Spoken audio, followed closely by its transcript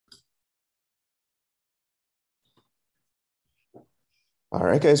All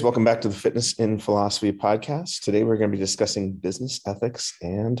right, guys, welcome back to the Fitness in Philosophy podcast. Today, we're going to be discussing business ethics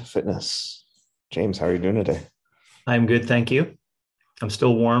and fitness. James, how are you doing today? I'm good, thank you. I'm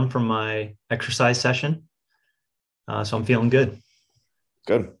still warm from my exercise session, so I'm feeling good.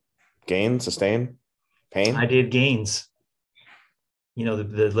 Good. Gain, sustain, I pain? did gains.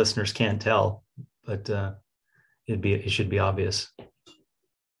 The listeners can't tell, but it should be obvious.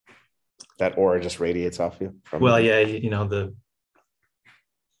 That aura just radiates off you Well, from. yeah,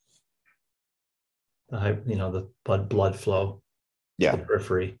 the blood flow to the Yeah,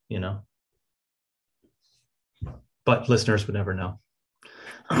 periphery, but listeners would never know.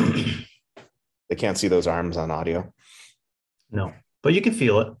 they can't see those arms on audio. No, but you can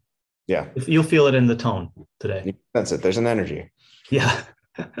feel it. Yeah, If you'll feel it in the tone today. you can sense it. There's an energy. Yeah.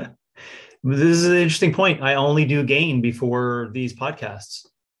 This is an interesting point. I only do gain before these podcasts.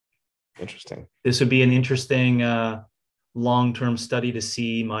 Interesting. This would be an interesting long-term study to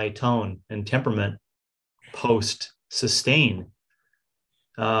see my tone and temperament post sustain.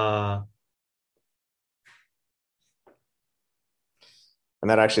 And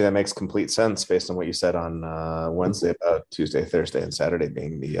that makes complete sense based on what you said on Wednesday about Tuesday, Thursday, and Saturday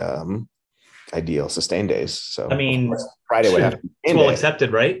being the ideal sustain days. So, I of mean, course, Friday would have to be it's game well day.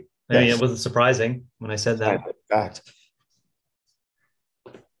 accepted, right? I mean, it Yes, wasn't surprising when I said that. scientific fact.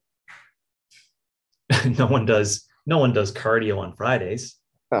 No one does cardio on Fridays.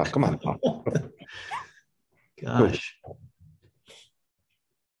 Oh, come on. Gosh.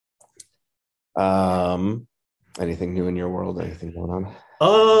 Um, Anything new in your world? Anything going on?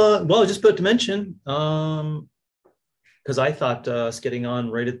 Well, just put to mention, because I thought us getting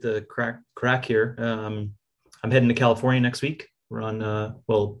on right at the crack here. I'm heading to California next week. We're on,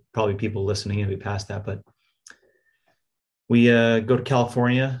 well, probably people listening will be past that, but we go to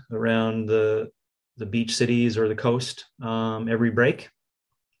California around the beach cities or the coast every break.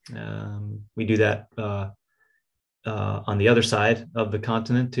 We do that on the other side of the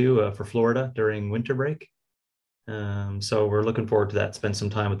continent too, for Florida during winter break. So we're looking forward to that. Spend some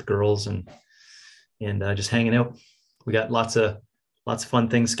time with the girls and just hanging out. We got lots of fun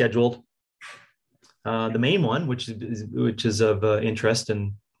things scheduled. The main one, which is of interest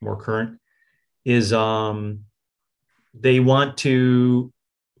and more current, is they want to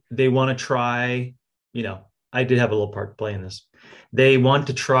try. I did have a little part to play in this. They want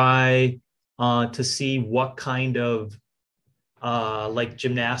to try to see what kind of like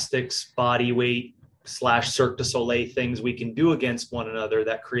gymnastics, body weight / Cirque du Soleil things we can do against one another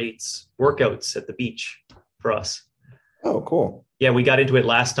that creates workouts at the beach for us. Oh, cool. Yeah, we got into it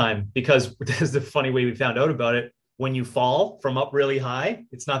last time because this is the funny way we found out about it. When you fall from up really high,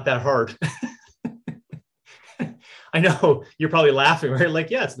 it's not that hard. I know you're probably laughing, right? Like,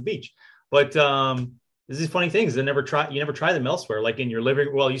 yeah, it's the beach. But there's these funny things. You never try them elsewhere, like in your living.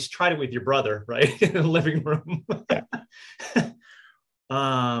 Well, you tried it with your brother, right? In the living room.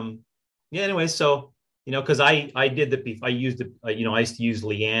 Yeah. Yeah, anyway, so because I did the I used it, I used to use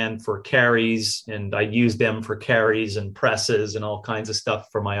Leanne for carries, and I used them for carries and presses and all kinds of stuff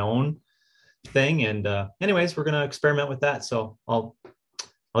for my own thing. And anyways, we're gonna experiment with that. So I'll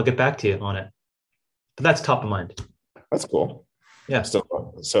get back to you on it. But that's top of mind. That's cool. Yeah. Still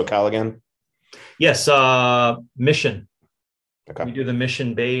SoCal again? Yes, Mission. We Okay, do the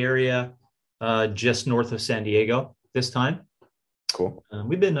Mission Bay area, just north of San Diego this time. cool.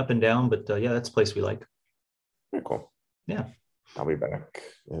 We've been up and down, but yeah, that's a place we like. Very cool. Yeah. I'll be back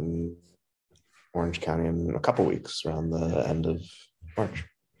in Orange County in a couple weeks around the end of March.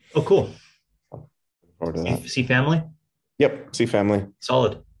 Oh, cool. Looking forward to that. See family? Yep. See family.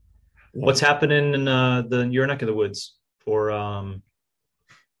 Solid. Yeah. What's happening in your neck of the woods for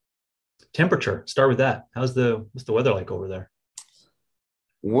temperature? Start with that. What's the weather like over there?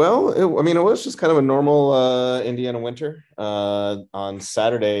 Well, it was just kind of a normal Indiana winter. On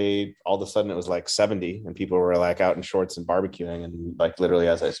Saturday, all of a sudden it was like 70, and people were like out in shorts and barbecuing, and like literally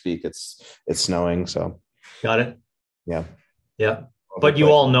as I speak, it's snowing. So Got it. yeah, Yeah. But you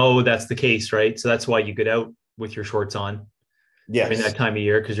all know that's the case, right? So that's why you get out with your shorts on during yes, that time of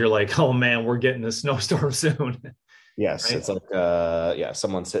year, because you're like, oh man, we're getting a snowstorm soon. yes, Right? it's like yeah,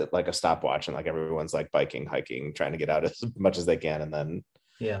 someone's hit like a stopwatch, and like everyone's like biking, hiking, trying to get out as much as they can, and then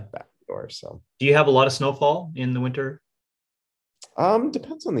Yeah. back doors. So Do you have a lot of snowfall in the winter?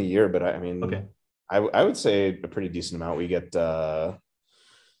 depends on the year, but I Okay. mean, I would say a pretty decent amount. We get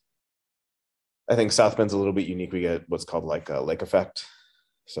I think South Bend's a little bit unique. We get what's called like a lake effect.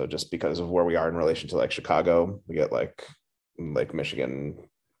 So just because of where we are in relation to like Chicago, we get like Lake Michigan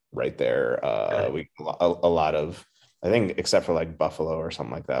right there. Got it. We a lot of, I think except for like Buffalo or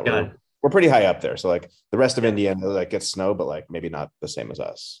something like that, Got we're it. we're pretty high up there. So like the rest of Indiana like gets snow, but like maybe not the same as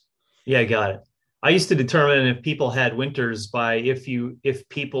us. Yeah, got it. I used to determine if people had winters by if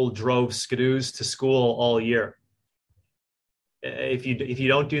people drove skidoos to school all year. If you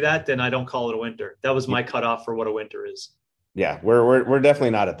don't do that, then I don't call it a winter. That was my cutoff for what a winter is. Yeah, we're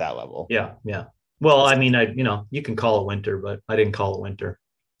definitely not at that level. Yeah, yeah. Well, I mean, you can call it winter, but I didn't call it winter.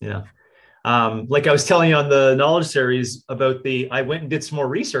 Yeah. Like I was telling you on the knowledge series about I went and did some more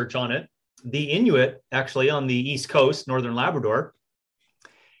research on it. The Inuit actually on the East Coast, Northern Labrador,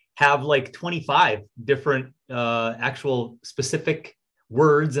 have like 25 different actual specific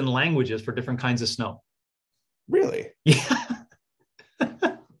words and languages for different kinds of snow. Really? Yeah.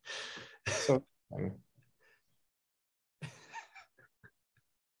 So,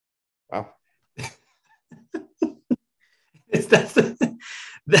 wow.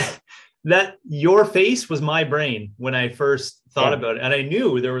 That your face was my brain when I first thought about it. And I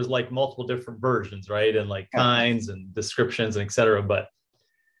knew there was like multiple different versions, right? And like kinds and descriptions and et cetera, but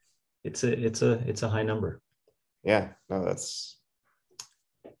it's a high number. Yeah, no, that's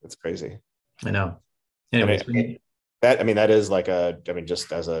crazy. I know. Anyways, that is like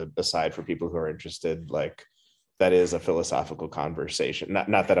just as a aside for people who are interested, like that is a philosophical conversation.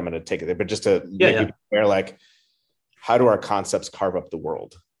 Not that I'm going to take it there, but just to make people aware, like, how do our concepts carve up the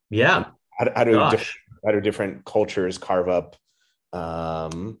world? Yeah. How do different cultures carve up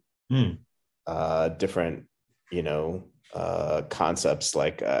different, concepts?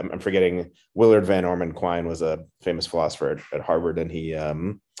 Like I'm forgetting, Willard Van Orman Quine was a famous philosopher at Harvard, and he I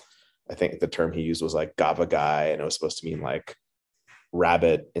think the term he used was like Gavagai, and it was supposed to mean like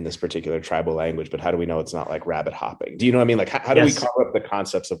rabbit in this particular tribal language. But how do we know it's not like rabbit hopping? Do you know what I mean? Like how do we carve up the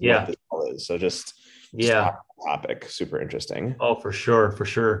concepts of what this all is? So just topic, super interesting. Oh, for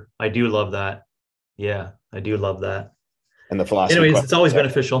sure. I do love that. Yeah, I do love that. And the philosophy. Anyways, it's always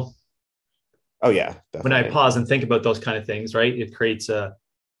beneficial. Oh yeah, definitely. When I pause and think about those kind of things, right? It creates a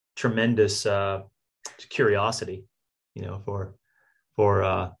tremendous curiosity, for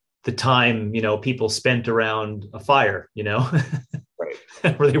the time, people spent around a fire,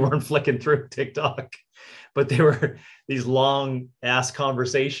 right. where they weren't flicking through TikTok, but they were these long ass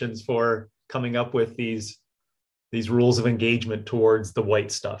conversations for coming up with these rules of engagement towards the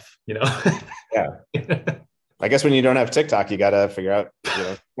white stuff, Yeah. I guess when you don't have TikTok, you got to figure out,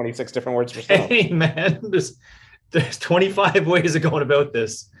 26 different words for snow. Hey man, there's 25 ways of going about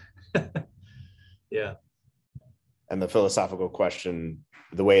this. Yeah. And the philosophical question,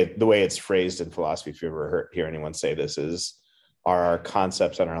 the way it's phrased in philosophy, if you ever hear anyone say this, is, are our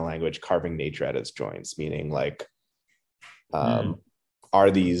concepts and our language carving nature at its joints? Meaning like,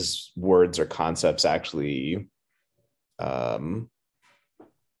 are these words or concepts actually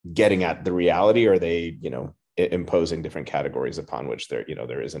getting at the reality, or are they, imposing different categories upon which there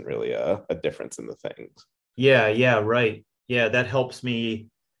isn't really a difference in the things? Yeah, right. Yeah, that helps me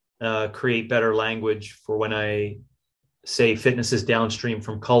create better language for when I say fitness is downstream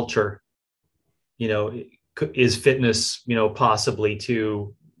from culture. Is fitness, possibly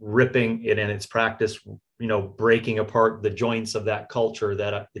to ripping it in its practice, breaking apart the joints of that culture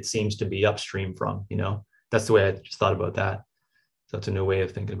that it seems to be upstream from, that's the way I just thought about that. So that's a new way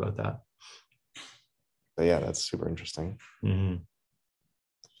of thinking about that. But yeah, that's super interesting. Mm-hmm.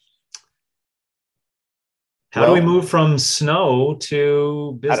 How do we move from snow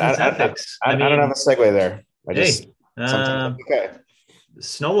to business ethics? I don't have a segue there. Okay.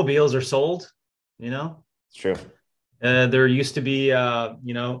 Snowmobiles are sold, It's true. There used to be, I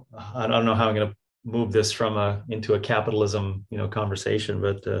don't know how I'm going to move this into a capitalism, conversation,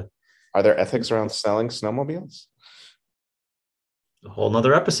 but are there ethics around selling snowmobiles? A whole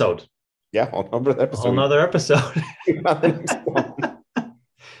nother episode. Yeah, a whole nother episode.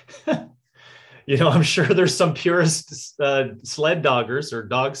 I'm sure there's some purist sled doggers or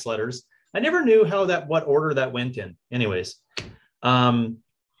dog sledders. I never knew what order that went in. Anyways,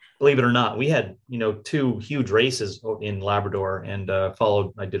 believe it or not, we had, 2 huge races in Labrador, and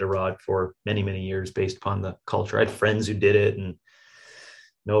I did a rod for many, many years based upon the culture. I had friends who did it and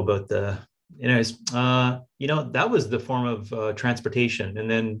know about anyways, that was the form of transportation. And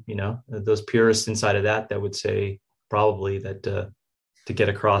then, those purists inside of that would say probably that to get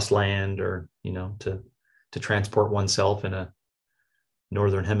across land, or, to transport oneself in a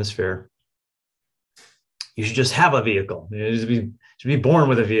northern hemisphere, you should just have a vehicle. You should be born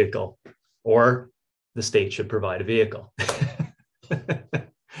with a vehicle, or the state should provide a vehicle.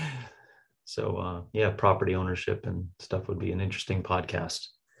 So property ownership and stuff would be an interesting podcast.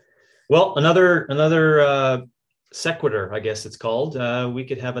 Well, another sequitur, I guess it's called. We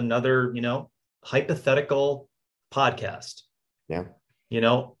could have another, hypothetical podcast. Yeah.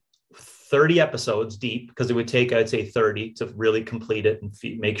 30 episodes deep, because it would take, I'd say 30 to really complete it and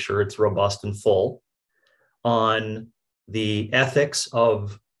make sure it's robust and full, on the ethics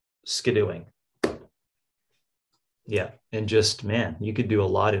of skidooing. Yeah. And just, man, you could do a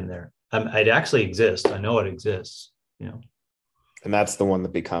lot in there. It actually exists. I know it exists, you know. And that's the one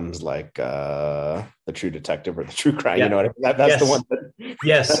that becomes like the True Detective or the True Crime. Yeah. You know what I mean? That's the one that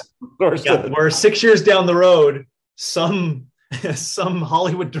yes. Yeah. Where 6 years down the road, some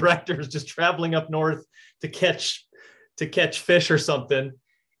Hollywood director is just traveling up north to catch fish or something.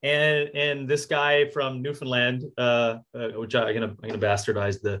 And this guy from Newfoundland, which I'm gonna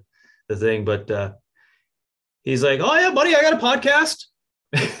bastardize the thing, but he's like, "Oh yeah, buddy, I got a podcast."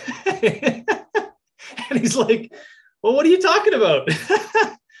 And he's like, "Well, what are you talking about?"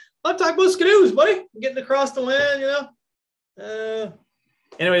 "I'm talking about skidoos, buddy. I'm getting across the land, you know."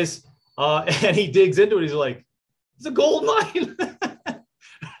 Anyways, and he digs into it. He's like, "It's a gold mine."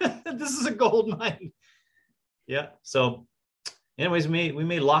 This is a gold mine. Yeah. So, anyways, we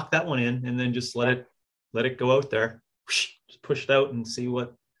may lock that one in and then just let it go out there. Just push it out and see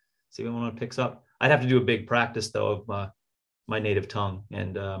what one picks up. I'd have to do a big practice though of my native tongue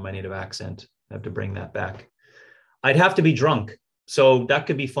and my native accent. I have to bring that back. I'd have to be drunk. So that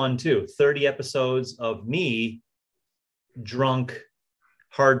could be fun too. 30 episodes of me drunk,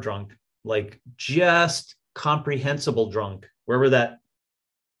 hard drunk, like just comprehensible drunk, wherever that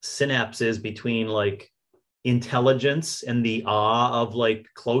synapse is between like intelligence and the awe of like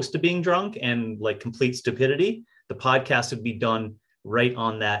close to being drunk and like complete stupidity. The podcast would be done right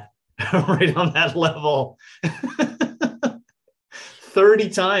on that right on that level. 30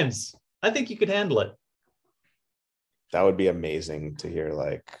 times. I think you could handle it. That would be amazing to hear,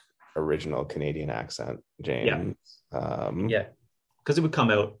 like original Canadian accent, James. Yeah, because it would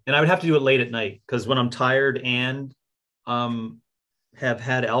come out, and I would have to do it late at night because when I'm tired and have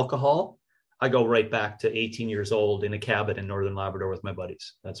had alcohol, I go right back to 18 years old in a cabin in Northern Labrador with my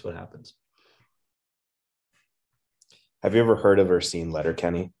buddies. That's what happens. Have you ever heard of or seen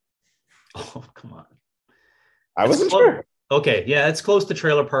Letterkenny? Oh, come on. I wasn't sure. Okay, yeah, it's close to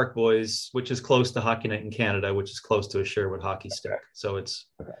Trailer Park Boys, which is close to Hockey Night in Canada, which is close to a Sherwood hockey stick. So it's,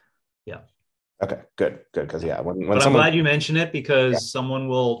 yeah. Okay, good. Because when but I'm glad you mentioned it because someone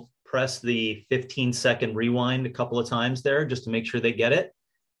will press the 15-second rewind a couple of times there just to make sure they get it.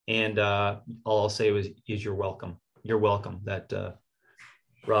 And all I'll say is you're welcome. You're welcome that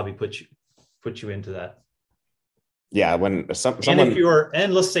Robbie put you into that. Yeah, when someone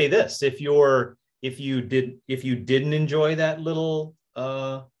and let's say this, if you didn't enjoy that little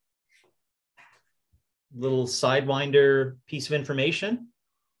sidewinder piece of information,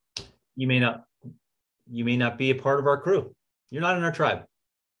 you may not be a part of our crew. You're not in our tribe.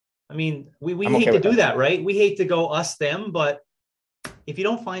 I mean, we hate to do that, right? We hate to go us, them, but if you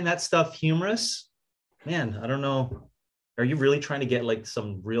don't find that stuff humorous, man, I don't know. Are you really trying to get like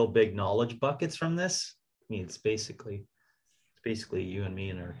some real big knowledge buckets from this? I mean, it's basically you and me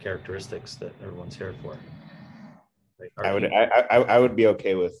and our characteristics that everyone's here for. Right? I would be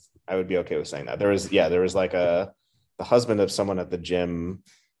okay with saying that. There was like the husband of someone at the gym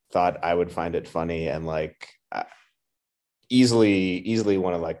thought I would find it funny and like easily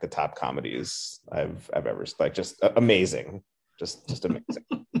one of like the top comedies I've ever, like just amazing. Just amazing.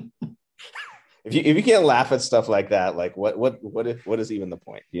 If you can't laugh at stuff like that, like what is even the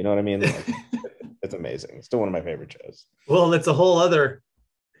point? You know what I mean? Like, it's amazing. It's still one of my favorite shows. Well, that's a whole other.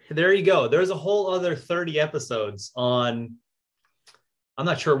 There you go. There's a whole other 30 episodes on. I'm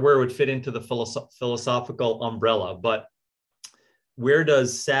not sure where it would fit into the philosophical umbrella, but where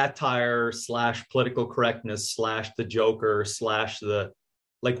does satire / political correctness / the Joker /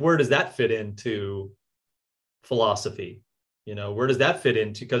 where does that fit into philosophy? You know, where does that fit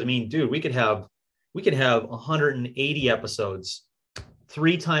into? Because I mean, dude, we could have 180 episodes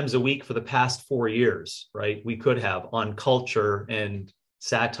 3 times a week for the past 4 years, right? We could have on culture and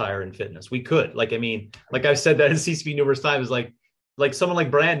satire and fitness. We could, like, I mean, like I've said that in CCB numerous times, like someone like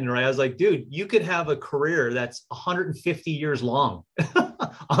Brandon, right? I was like, dude, you could have a career that's 150 years long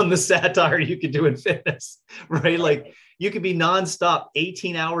on the satire you could do in fitness, right? Like you could be nonstop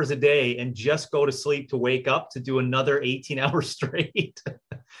 18 hours a day and just go to sleep to wake up to do another 18 hours straight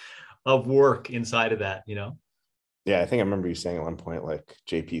of work inside of that, you know? Yeah, I think I remember you saying at one point, like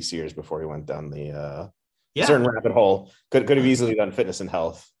JP Sears before he went down the certain rabbit hole could have easily done fitness and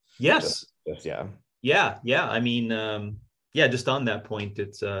health. Yes. Yeah. I mean, just on that point,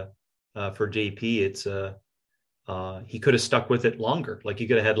 it's for JP, it's he could have stuck with it longer. Like he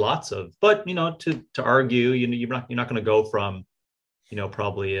could have had lots of, but you know, to argue, you know, you're not going to go from, you know,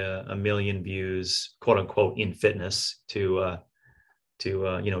 probably a million views, quote unquote, in fitness to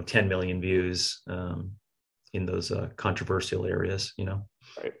to 10 million views in those controversial areas.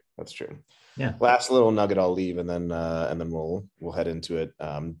 Right, that's true. Yeah. Last little nugget I'll leave, and then we'll head into it.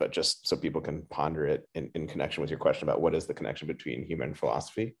 But just so people can ponder it in connection with your question about what is the connection between humor and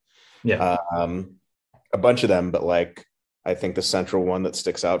philosophy. Yeah. A bunch of them, but like I think the central one that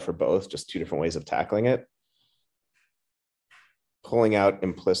sticks out for both, just two different ways of tackling it. Pulling out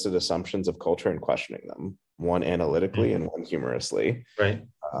implicit assumptions of culture and questioning them, one analytically and one humorously. Right.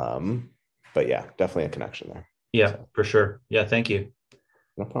 But yeah, definitely a connection there. Yeah, for sure. Yeah, thank you.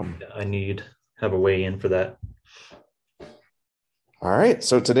 No problem. I have a way in for that. All right.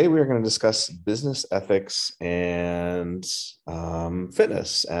 So today we are going to discuss business ethics and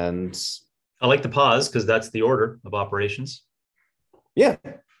fitness. And I like the pause because that's the order of operations. Yeah.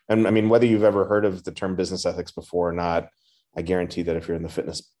 And I mean, whether you've ever heard of the term business ethics before or not, I guarantee that if you're in the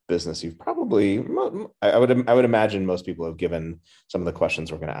fitness business, you've probably, I would imagine most people have given some of the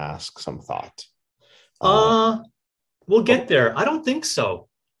questions we're going to ask some thought. We'll get there. I don't think so.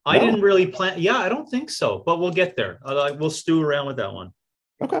 I didn't really plan. Yeah, I don't think so, but we'll get there. We'll stew around with that one.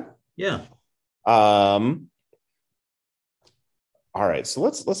 Okay. Yeah. All right. So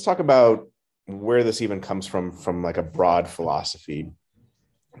let's talk about where this even comes from like a broad philosophy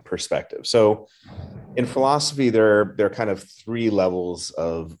perspective. So in philosophy, there are kind of three levels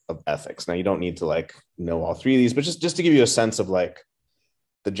of ethics. Now you don't need to like know all three of these, but just to give you a sense of like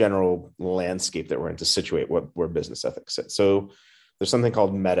the general landscape that we're in to situate where business ethics sits. So there's something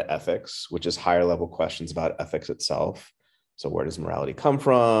called meta ethics, which is higher level questions about ethics itself. So where does morality come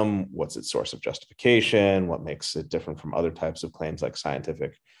from? What's its source of justification? What makes it different from other types of claims like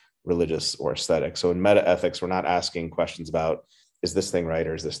scientific, religious, or aesthetic? So in meta ethics, we're not asking questions about is this thing right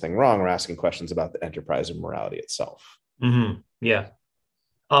or is this thing wrong? We're asking questions about the enterprise of morality itself. Mm-hmm. Yeah.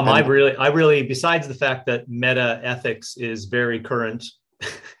 I really, besides the fact that meta ethics is very current.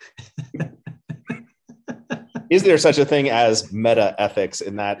 Is there such a thing as meta ethics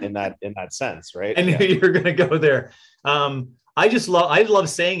in that sense, right? I knew you were going to go there. I love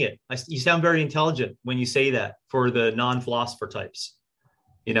saying it. You sound very intelligent when you say that for the non-philosopher types,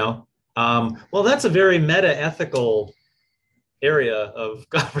 well, that's a very meta ethical area of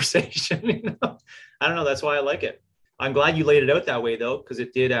conversation. I don't know. That's why I like it. I'm glad you laid it out that way though, because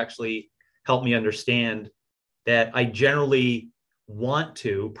it did actually help me understand that I generally want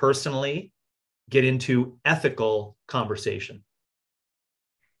to personally get into ethical conversation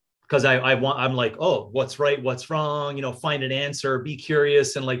because I'm like, oh, what's right, what's wrong, find an answer, be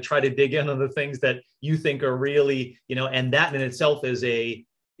curious, and like try to dig into the things that you think are really, and that in itself is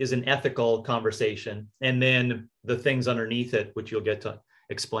an ethical conversation. And then the things underneath it, which you'll get to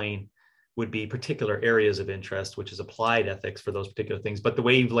explain, would be particular areas of interest, which is applied ethics for those particular things. But the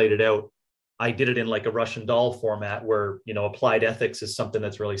way you've laid it out, I did it in like a Russian doll format where, applied ethics is something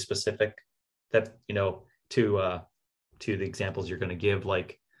that's really specific that, to the examples you're going to give,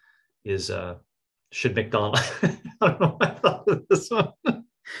 like is, should McDonald's, I don't know why I thought of this one.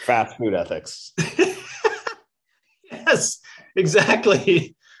 Fast food ethics. Yes,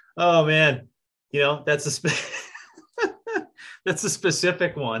 exactly. Oh man, that's that's a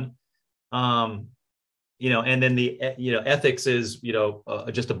specific one. And then the ethics is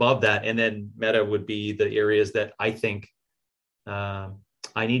just above that, and then meta would be the areas that I think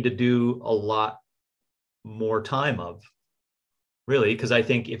I need to do a lot more time of, really, because I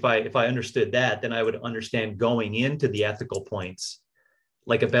think if I understood that, then I would understand going into the ethical points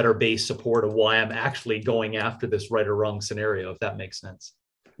like a better base support of why I'm actually going after this right or wrong scenario, if that makes sense.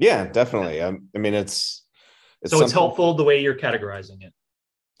 Yeah, definitely. I mean, it's helpful the way you're categorizing it.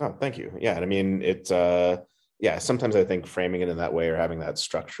 Oh, thank you. Yeah. And I mean, sometimes I think framing it in that way or having that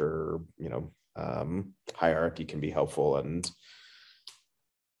structure, hierarchy can be helpful. And,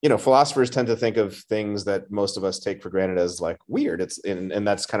 philosophers tend to think of things that most of us take for granted as like weird. And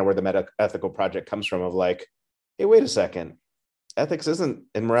that's kind of where the meta ethical project comes from of like, hey, wait a second. Ethics and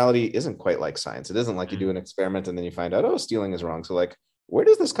morality isn't quite like science. It isn't like you do an experiment and then you find out, oh, stealing is wrong. So like, where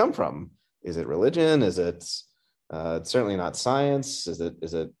does this come from? Is it religion? Is it, it's certainly not science. Is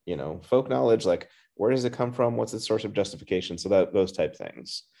it, folk knowledge? Like, where does it come from? What's its source of justification? So that those type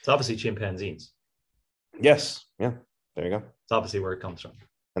things. It's obviously chimpanzees. Yes. Yeah. There you go. It's obviously where it comes from.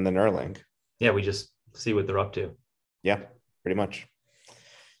 And the Neuralink. Yeah. We just see what they're up to. Yeah, pretty much.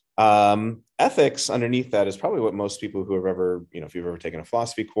 Ethics underneath that is probably what most people who have ever, if you've ever taken a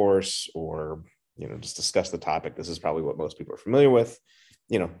philosophy course or, just discussed the topic, this is probably what most people are familiar with.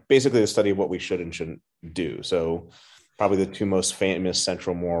 Basically the study of what we should and shouldn't do. So probably the two most famous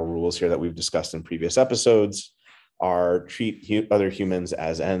central moral rules here that we've discussed in previous episodes are treat other humans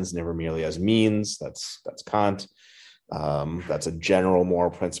as ends, never merely as means. That's Kant. That's a general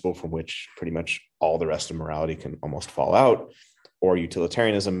moral principle from which pretty much all the rest of morality can almost fall out. Or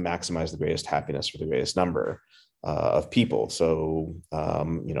utilitarianism, maximize the greatest happiness for the greatest number of people. So,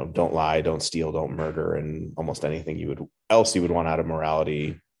 don't lie, don't steal, don't murder, and almost anything you would want out of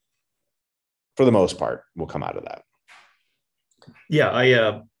morality, for the most part, will come out of that.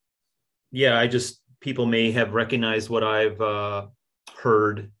 I just, people may have recognized what I've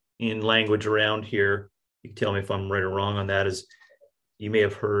heard in language around here. You can tell me if I'm right or wrong on that. Is you may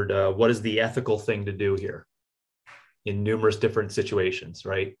have heard, what is the ethical thing to do here in numerous different situations,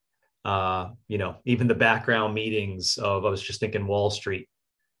 right? Even the background meetings of, I was just thinking Wall Street,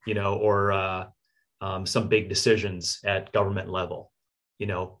 or some big decisions at government level,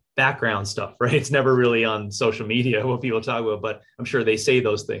 background stuff, right? It's never really on social media what people talk about, but I'm sure they say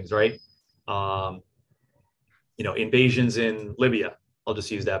those things, right? Invasions in Libya. I'll just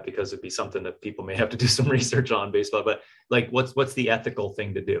use that because it'd be something that people may have to do some research on based on, but like, what's the ethical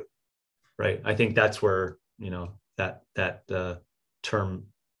thing to do, right? I think that's where, that term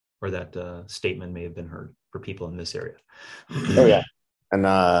or that statement may have been heard for people in this area. Oh yeah. And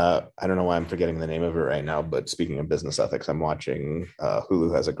I don't know why I'm forgetting the name of it right now, but speaking of business ethics, I'm watching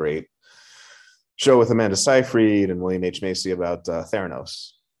Hulu has a great show with Amanda Seyfried and William H. Macy about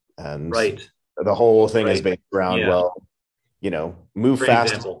Theranos. And right. The whole thing is based around, move Great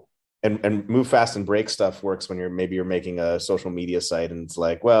fast example. and move fast and break stuff works when you're making a social media site, and it's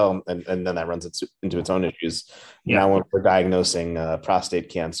like, well, and then that runs into its own issues. Yeah. Now when we're diagnosing prostate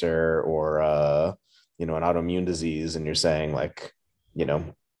cancer or an autoimmune disease, and you're saying like,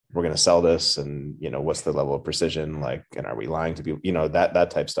 we're going to sell this, and what's the level of precision, like, and are we lying to people, that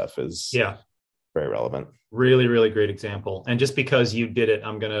type stuff is very relevant. Really, really great example. And just because you did it,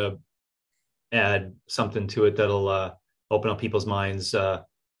 I'm going to add something to it that'll open up people's minds.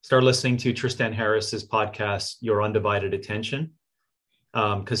 Start listening to Tristan Harris's podcast, Your Undivided Attention,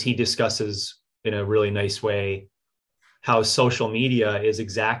 because he discusses in a really nice way how social media is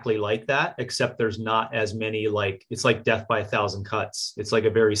exactly like that, except there's not as many, it's like death by 1,000 cuts. It's like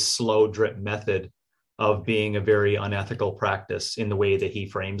a very slow drip method of being a very unethical practice in the way that he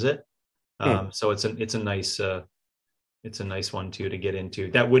frames it. So it's a nice one too to get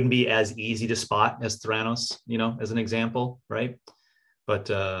into. That wouldn't be as easy to spot as Theranos, as an example, right? But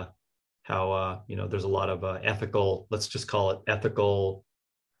how there's a lot of ethical, let's just call it ethical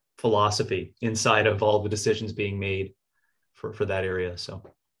philosophy inside of all the decisions being made for that area. So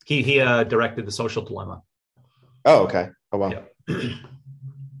he directed The Social Dilemma. Oh, okay. Oh, wow. Yeah.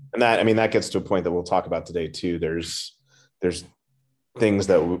 And that gets to a point that we'll talk about today too. There's things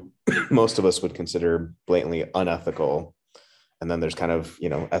that most of us would consider blatantly unethical, and then there's kind of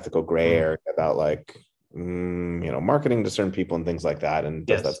ethical gray area about like marketing to certain people and things like that, and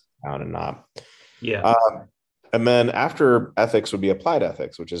does that count and not. And then after ethics would be applied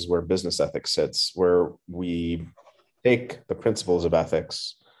ethics, which is where business ethics sits, where we take the principles of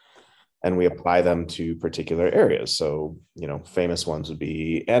ethics and we apply them to particular areas. So, famous ones would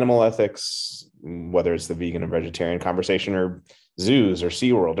be animal ethics, whether it's the vegan and vegetarian conversation, or zoos or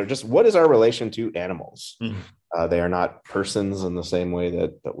SeaWorld, or just what is our relation to animals? They are not persons in the same way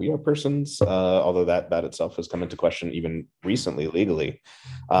that we are persons, although that itself has come into question even recently legally.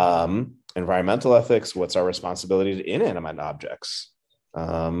 Environmental ethics, what's our responsibility to inanimate objects,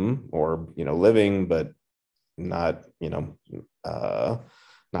 or living but not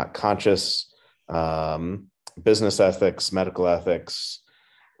not conscious. Business ethics, medical ethics,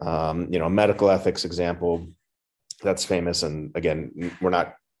 medical ethics example that's famous. And again, we're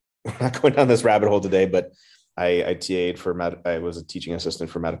not going down this rabbit hole today, but I TA'd I was a teaching assistant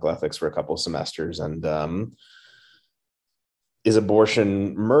for medical ethics for a couple of semesters, and is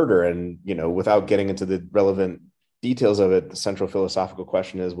abortion murder? And without getting into the relevant details of it, the central philosophical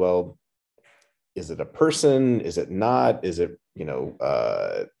question is, well, is it a person? Is it not? Is it,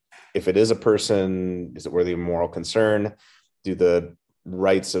 if it is a person, is it worthy of moral concern? Do the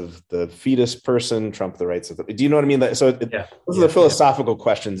rights of the fetus person trump the rights of do you know what I mean? Those are the philosophical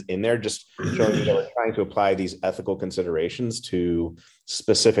questions in there, just showing you that we're trying to apply these ethical considerations to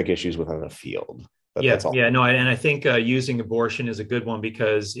specific issues within a field. That's all. And I think using abortion is a good one,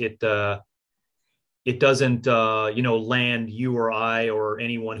 because it doesn't land you or I or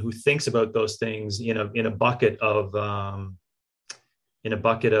anyone who thinks about those things in a bucket of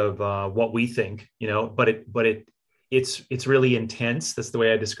what we think, but it's really intense. That's the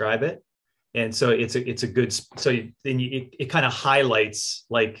way I describe it. And so it's a good, it kind of highlights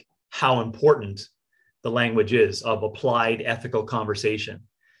like how important the language is of applied ethical conversation,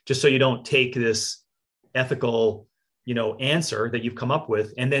 just so you don't take this ethical answer that you've come up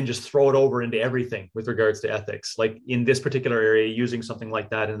with, and then just throw it over into everything with regards to ethics. Like in this particular area, using something like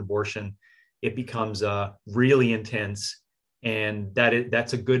that in abortion, it becomes really intense, and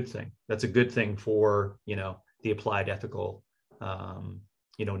that's a good thing. That's a good thing for the applied ethical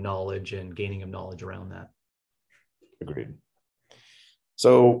knowledge and gaining of knowledge around that. Agreed.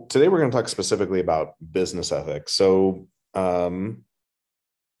 So today we're going to talk specifically about business ethics. So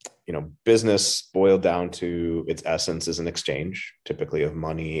business boiled down to its essence is an exchange, typically of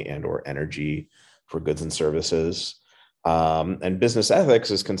money and or energy for goods and services. And business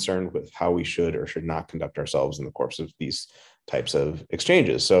ethics is concerned with how we should or should not conduct ourselves in the course of these types of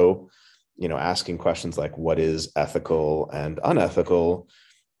exchanges. So, asking questions like what is ethical and unethical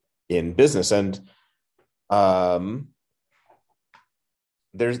in business. And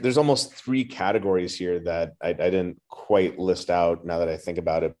there's almost three categories here that I didn't quite list out now that I think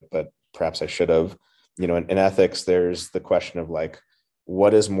about it, but perhaps I should have. In ethics, there's the question of like,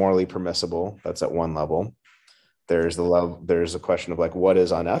 what is morally permissible? That's at one level. There's a question of like, what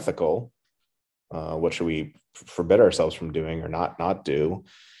is unethical? What should we forbid ourselves from doing or not do?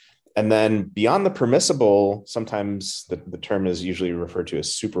 And then beyond the permissible, sometimes the term is usually referred to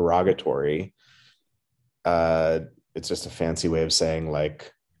as supererogatory. It's just a fancy way of saying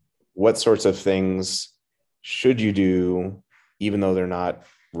like, what sorts of things should you do, even though they're not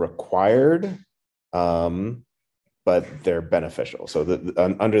required, but they're beneficial. So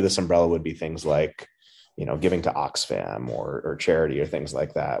under this umbrella would be things like, giving to Oxfam or charity or things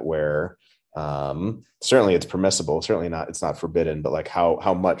like that, where certainly it's permissible, certainly it's not forbidden, but like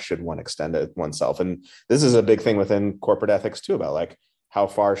how much should one extend it oneself? And this is a big thing within corporate ethics too, about like, how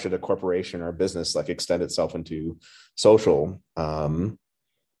far should a corporation or a business like extend itself into social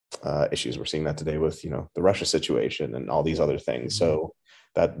issues? We're seeing that today with, the Russia situation and all these other things. So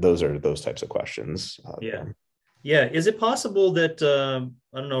those are those types of questions. Yeah. Is it possible that,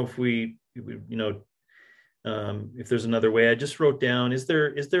 I don't know if there's another way? I just wrote down, is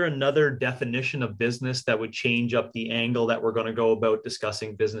there another definition of business that would change up the angle that we're going to go about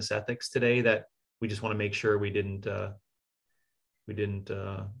discussing business ethics today, that we just want to make sure we didn't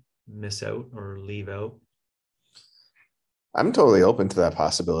miss out or leave out? I'm totally open to that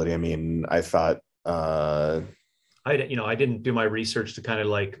possibility. I mean, I thought I didn't do my research to kind of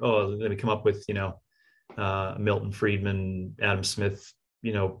like, let me come up with Milton Friedman, Adam Smith,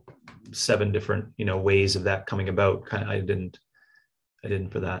 7 different ways of that coming about. I didn't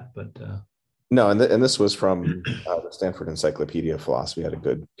for that, but no, and this was from the Stanford Encyclopedia of Philosophy, had a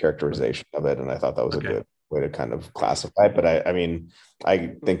good characterization of it, and I thought that was a good way to kind of classify it. But I mean,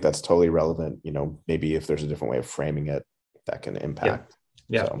 I think that's totally relevant. Maybe if there's a different way of framing it, that can impact.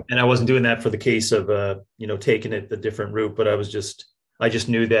 Yeah. So. And I wasn't doing that for the case of taking it the different route, but I just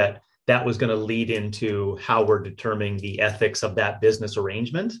knew that was going to lead into how we're determining the ethics of that business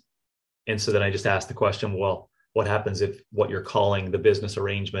arrangement. And so then I just asked the question, well, what happens if what you're calling the business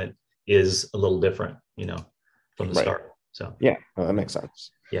arrangement is a little different, from the start? So yeah, well, that makes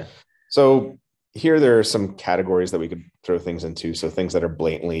sense. Yeah. So here there are some categories that we could throw things into. So things that are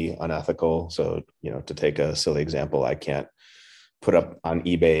blatantly unethical. So, to take a silly example, I can't put up on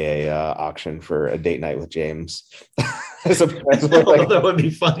eBay a auction for a date night with James. That would be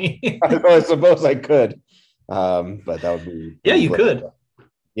funny. I suppose I could, but that would be you could.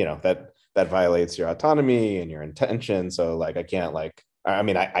 That violates your autonomy and your intention. So like I can't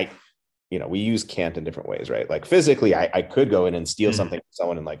we use can't in different ways, right? Like physically, I could go in and steal something from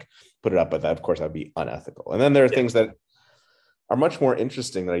someone and like put it up, but that of course that would be unethical. And then there are things that are much more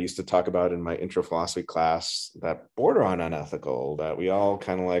interesting that I used to talk about in my intro philosophy class that border on unethical, that we all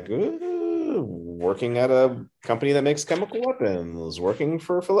kind of like, working at a company that makes chemical weapons, working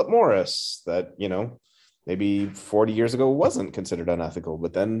for Philip Morris, that, maybe 40 years ago wasn't considered unethical,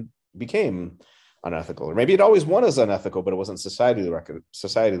 but then became unethical. Or maybe it always was unethical, but it wasn't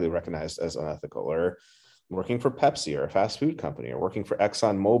societally recognized as unethical. Or working for Pepsi or a fast food company, or working for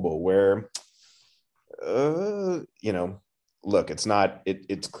ExxonMobil, where, look,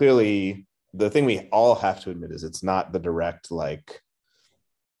 it's clearly, the thing we all have to admit is it's not the direct, like,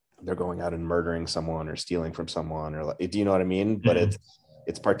 they're going out and murdering someone or stealing from someone, or do you know what I mean? But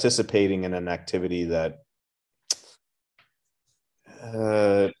it's participating in an activity that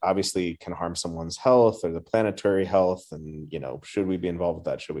obviously can harm someone's health or the planetary health. And, should we be involved with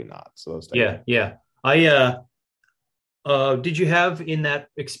that? Should we not? So those things. Yeah. Did you have in that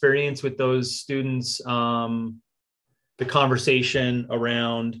experience with those students, the conversation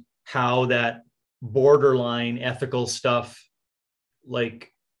around how that borderline ethical stuff,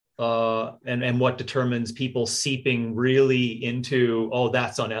 like, and what determines people seeping really into,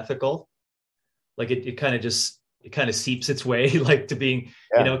 that's unethical? Like it kind of just it kind of seeps its way like to being,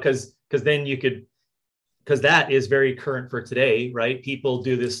 Yeah. because then you could, because that is very current for today, right? People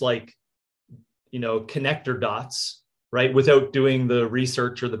do this like, connector dots, right? Without doing the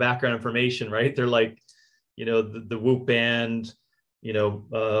research or the background information, right? They're like, the Whoop band,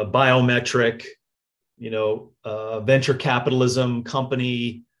 biometric, venture capitalism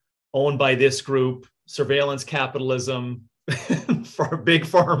company owned by this group, surveillance capitalism for big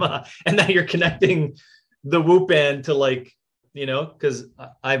pharma. And now you're connecting the Whoop band to like, because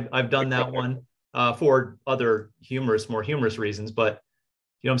I've done that one for other more humorous reasons, but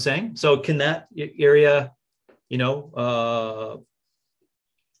you know what I'm saying? So can that area,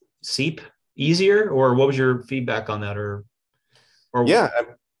 seep easier, or what was your feedback on that? Or Yeah.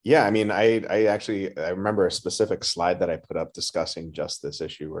 Yeah. I mean, I actually, I remember a specific slide that I put up discussing just this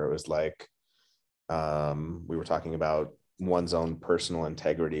issue where it was like, we were talking about one's own personal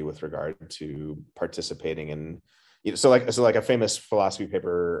integrity with regard to participating in, so like a famous philosophy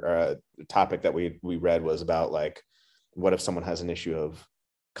paper topic that we read was about like, what if someone has an issue of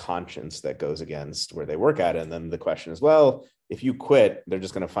conscience that goes against where they work at, and then the question is, well, if you quit, they're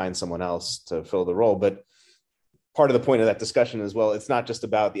just going to find someone else to fill the role. But part of the point of that discussion is, well, it's not just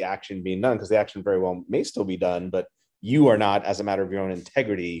about the action being done, because the action very well may still be done, but you are not, as a matter of your own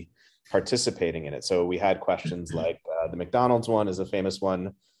integrity, participating in it. So we had questions like the McDonald's one is a famous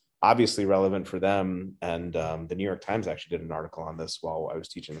one, obviously relevant for them. And the New York Times actually did an article on this while I was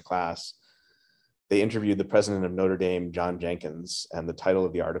teaching the class. They interviewed the president of Notre Dame, John Jenkins, and the title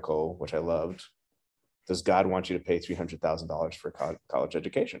of the article, which I loved, "Does God want you to pay $300,000 for college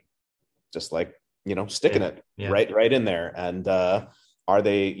education?" Just like, sticking it right in there. And are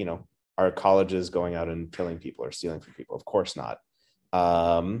they, are colleges going out and killing people or stealing from people? Of course not.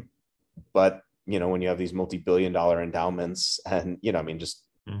 But when you have these multi-billion-dollar endowments and just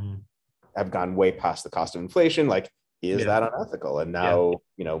have gone way past the cost of inflation, like, is that unethical? And now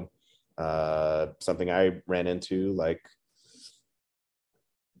something I ran into, like,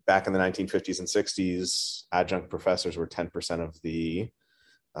 back in the 1950s and 60s, adjunct professors were 10% of the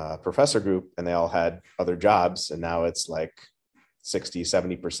professor group, and they all had other jobs, and now it's like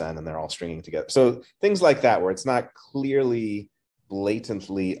 60-70%, and they're all stringing together. So things like that, where it's not clearly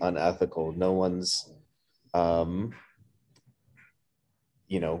blatantly unethical. No one's the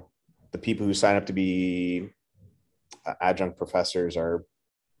people who sign up to be adjunct professors are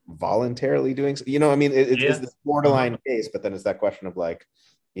voluntarily doing, it's this borderline case, but then it's that question of like,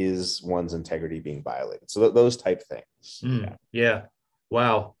 is one's integrity being violated? So those type things.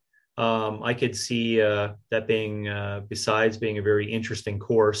 Wow. I could see that being besides being a very interesting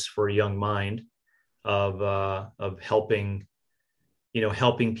course for a young mind of helping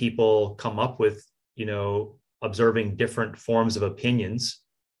people come up with observing different forms of opinions,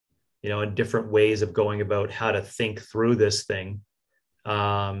 and different ways of going about how to think through this thing.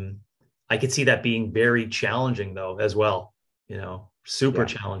 I could see that being very challenging though as well, super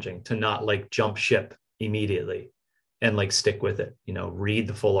challenging to not like jump ship immediately and like stick with it, read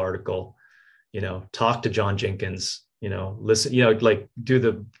the full article, talk to John Jenkins, listen, like do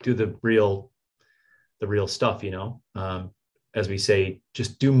the real stuff, as we say,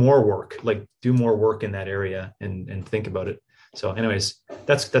 just do more work in that area and think about it. So anyways,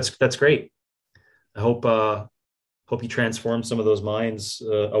 that's great. I hope you transform some of those minds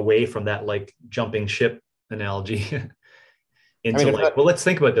away from that like jumping ship analogy into well, let's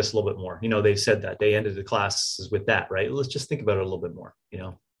think about this a little bit more. They said that they ended the classes with that, right? Let's just think about it a little bit more,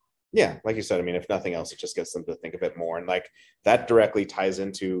 Yeah, like you said, if nothing else, it just gets them to think a bit more. And like that directly ties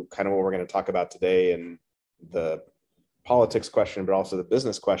into kind of what we're going to talk about today, and the politics question, but also the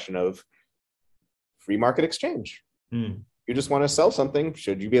business question of free market exchange. You just want to sell something,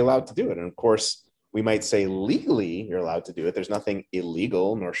 should you be allowed to do it? And of course, we might say legally you're allowed to do it. There's nothing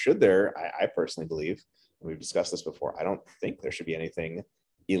illegal, nor should there. I personally believe, and we've discussed this before, I don't think there should be anything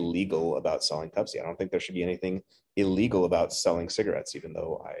illegal about selling Pepsi. I don't think there should be anything illegal about selling cigarettes, even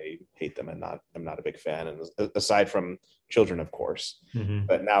though I hate them and I'm not a big fan. And aside from children, of course.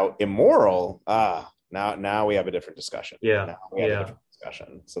 But now immoral, now we have a different discussion. Now we have a different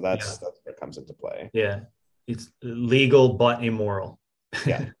discussion. So that's where it comes into play. Yeah. It's legal but immoral.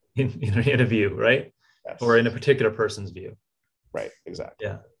 Yeah. in a view, right? Yes. Or in a particular person's view. Right, exactly.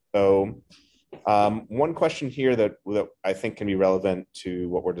 Yeah. So one question here that I think can be relevant to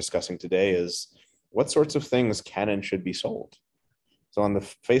what we're discussing today is, what sorts of things can and should be sold? So on the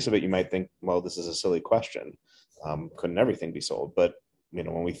face of it, you might think, well, this is a silly question. Couldn't everything be sold? But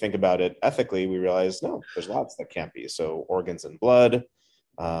when we think about it ethically, we realize, no, there's lots that can't be. So organs and blood,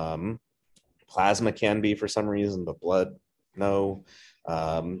 plasma can be for some reason, but blood, no.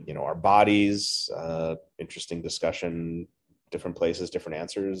 Our bodies, interesting discussion, different places, different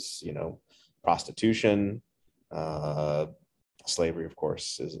answers, prostitution, slavery, of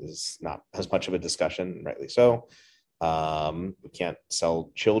course, is not as much of a discussion, rightly so. We can't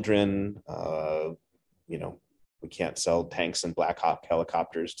sell children, we can't sell tanks and Black Hawk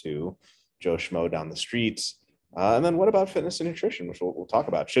helicopters to Joe Schmo down the streets. And then what about fitness and nutrition, which we'll talk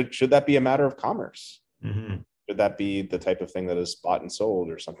about? Should that be a matter of commerce? Mm-hmm. Should that be the type of thing that is bought and sold,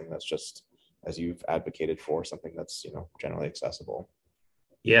 or something that's just, as you've advocated for, something that's generally accessible?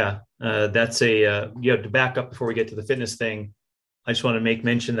 Yeah, that's to back up before we get to the fitness thing. I just want to make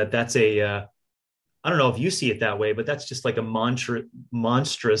mention that that's I don't know if you see it that way, but that's just like a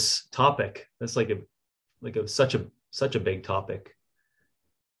monstrous topic. That's such a big topic.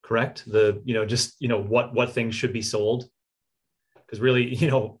 Correct? What things should be sold. Because really, if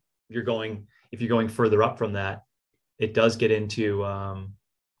you're going further up from that, it does get into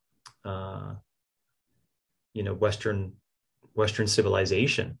Western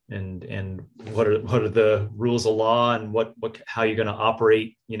civilization and what are the rules of law, and how you're going to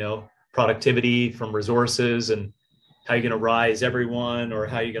operate, productivity from resources, and how you're going to rise everyone, or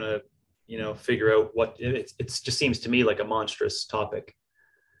how you're going to, figure out what it just seems to me like a monstrous topic.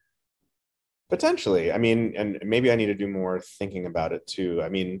 Potentially. I mean, and maybe I need to do more thinking about it too. I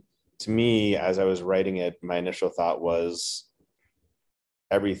mean, to me, as I was writing it, my initial thought was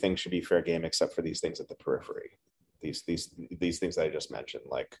everything should be fair game except for these things at the periphery. These things that I just mentioned,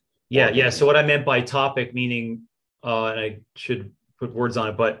 like yeah. So what I meant by topic, meaning, and I should put words on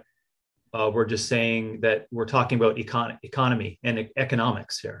it, but we're just saying that we're talking about economy and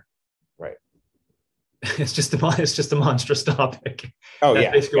economics here. Right. It's just a monstrous topic. Oh, that's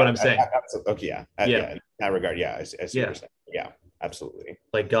yeah, basically what I'm saying. Okay, yeah. In that regard, yeah, I see what you're saying. Yeah, absolutely.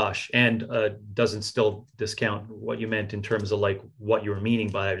 Like, gosh, and doesn't still discount what you meant in terms of like what you were meaning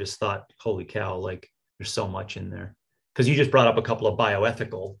by it. I just thought, holy cow, like there's so much in there, because you just brought up a couple of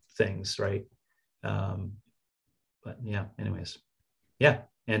bioethical things, right? But yeah, anyways, yeah,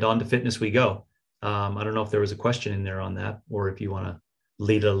 and on to fitness we go. I don't know if there was a question in there on that, or if you want to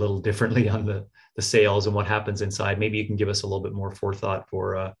lead it a little differently on the sales and what happens inside. Maybe you can give us a little bit more forethought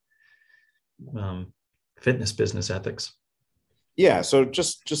for fitness business ethics. Yeah. So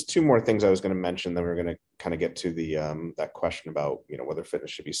just two more things I was going to mention. Then we're going to kind of get to the that question about whether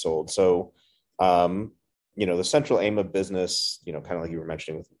fitness should be sold. So the central aim of business, kind of like you were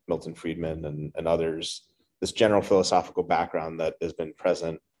mentioning with Milton Friedman and others, this general philosophical background that has been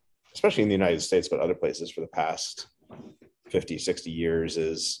present, especially in the United States, but other places for the past 50, 60 years,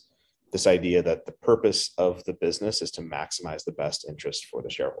 is this idea that the purpose of the business is to maximize the best interest for the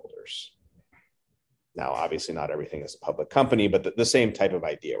shareholders. Now, obviously not everything is a public company, but the same type of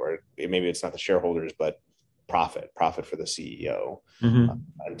idea where maybe it's not the shareholders, but profit for the CEO. Mm-hmm.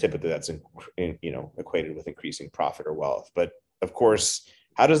 And typically that's, equated with increasing profit or wealth. But of course,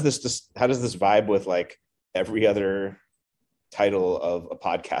 how does this vibe with like every other title of a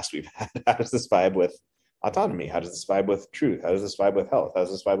podcast we've had? How does this vibe with autonomy? How does this vibe with truth? How does this vibe with health? How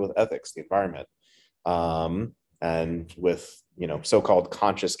does this vibe with ethics, the environment? And with, so-called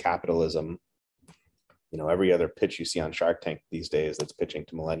conscious capitalism, every other pitch you see on Shark Tank these days that's pitching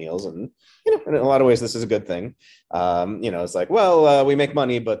to millennials. And, in a lot of ways, this is a good thing. It's like, well, we make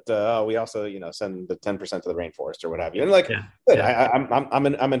money, but we also, send the 10% to the rainforest or what have you. And like, good. Yeah.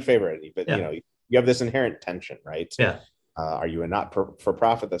 I'm in favor of it, but you have this inherent tension, right? Yeah. Are you a not for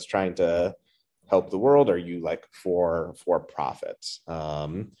profit that's trying to help the world? Or are you like for profit?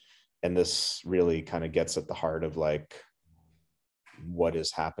 And this really kind of gets at the heart of like, what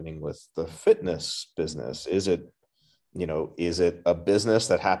is happening with the fitness business? Is it a business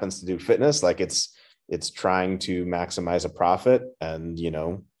that happens to do fitness? Like it's trying to maximize a profit and,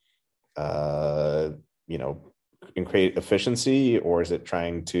 and create efficiency, or is it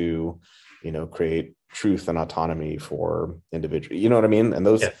trying to, create truth and autonomy for individuals? You know what I mean? And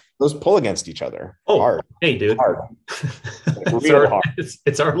those pull against each other. Oh, hard. Hey, dude. Hard.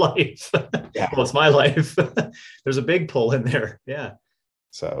 It's our life. Yeah. Well, it's my life. There's a big pull in there. Yeah.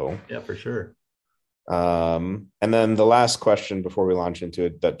 So yeah, for sure. And then the last question before we launch into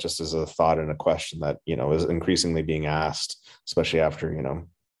it, that just is a thought and a question that, is increasingly being asked, especially after,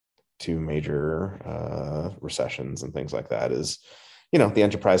 two major recessions and things like that, is, the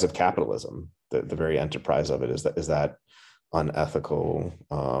enterprise of capitalism. The very enterprise of it is that unethical?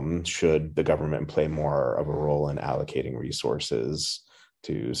 Should the government play more of a role in allocating resources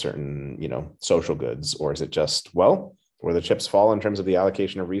to certain, social goods? Or is it just, well, where the chips fall in terms of the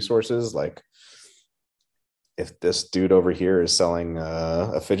allocation of resources? Like if this dude over here is selling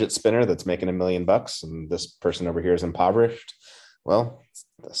a fidget spinner that's making $1 million and this person over here is impoverished, well,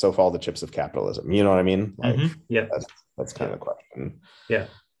 so fall the chips of capitalism. You know what I mean? Like Yeah. that's kind of the question. Yeah.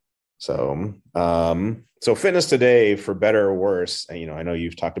 So fitness today, for better or worse, and, I know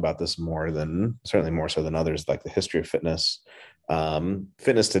you've talked about this certainly more so than others, like the history of fitness.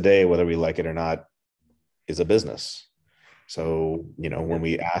 Fitness today, whether we like it or not, is a business. So, when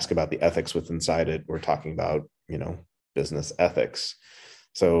we ask about the ethics within inside it, we're talking about, business ethics.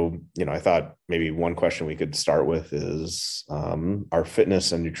 So, I thought maybe one question we could start with is, are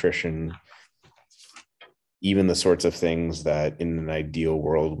fitness and nutrition even the sorts of things that in an ideal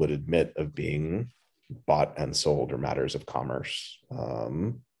world would admit of being bought and sold or matters of commerce,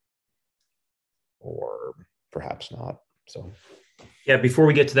 or perhaps not? So, yeah, before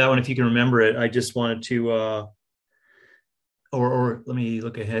we get to that one, if you can remember it, I just wanted to, or let me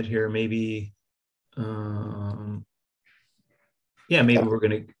look ahead here. Maybe, maybe we're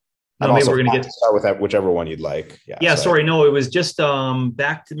going to, no, maybe we're going to get to start with that, whichever one you'd like. Yeah. So sorry. No, it was just,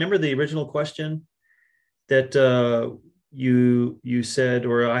 back to, remember the original question that, you said,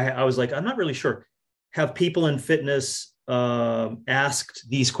 or I was like, I'm not really sure. Have people in fitness, asked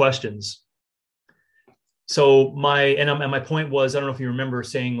these questions? So my point was, I don't know if you remember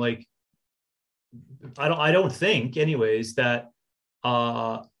saying, like, I don't think anyways that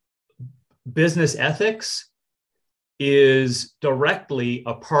business ethics is directly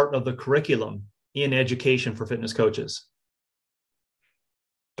a part of the curriculum in education for fitness coaches.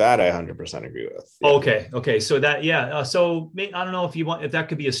 That I 100% agree with. Yeah. Okay. So that, so I don't know if that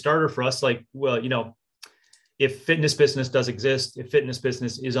could be a starter for us. Like, well, if fitness business does exist, if fitness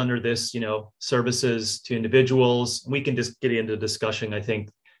business is under this, services to individuals, we can just get into discussion. I think,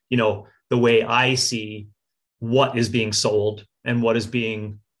 the way I see what is being sold and what is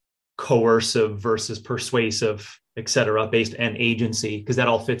being coercive versus persuasive, et cetera, based on agency, because that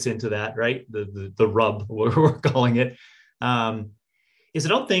all fits into that, right? The rub, we're calling it, is I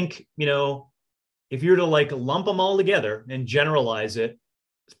don't think, if you're to like lump them all together and generalize it,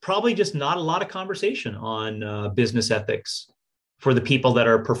 it's probably just not a lot of conversation on business ethics for the people that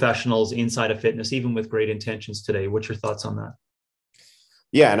are professionals inside of fitness, even with great intentions today. What's your thoughts on that?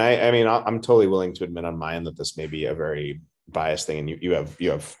 Yeah. And I mean, I'm totally willing to admit on my end that this may be a very biased thing. And you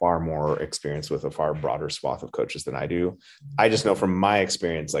have far more experience with a far broader swath of coaches than I do. I just know from my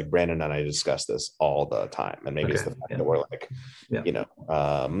experience, like Brandon and I discuss this all the time. And maybe it's the fact that we're like,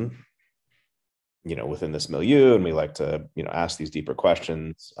 within this milieu, and we like to, ask these deeper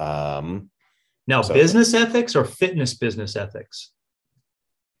questions. Now, business ethics or fitness business ethics?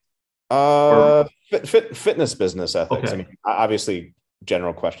 Fitness business ethics. Okay. I mean, obviously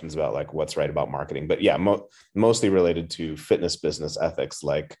general questions about like what's right about marketing, but yeah, mostly related to fitness business ethics,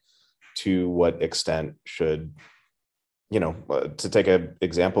 like to what extent should, to take an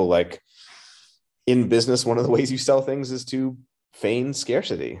example, like in business, one of the ways you sell things is to feign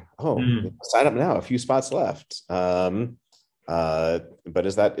scarcity. Sign up now, a few spots left. But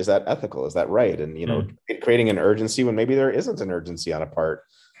is that ethical? Is that right? And, creating an urgency when maybe there isn't an urgency on a part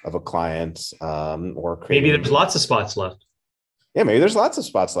of a client, or maybe there's lots of spots left. Yeah, maybe there's lots of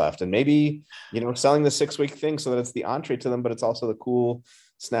spots left, and maybe, selling the 6-week thing so that it's the entree to them, but it's also the cool,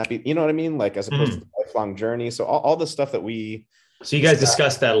 snappy, you know what I mean? Like, as opposed to the lifelong journey. So all the stuff that we. So you guys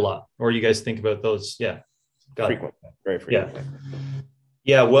discuss that a lot, or you guys think about those? Yeah. Frequent, very frequent.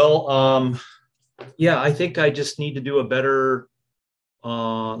 Yeah. Well, I think I just need to do a better,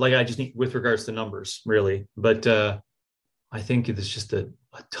 I just need with regards to numbers, really. But I think there's just a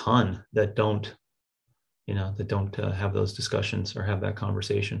ton that don't have those discussions or have that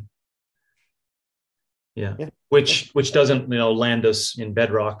conversation. Yeah. Which doesn't, land us in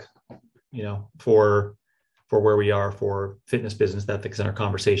bedrock, for where we are for fitness business ethics in our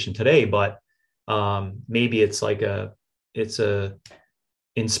conversation today. But maybe it's like it's a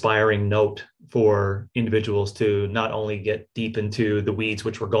inspiring note for individuals to not only get deep into the weeds,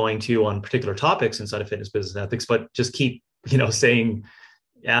 which we're going to on particular topics inside of fitness business ethics, but just keep,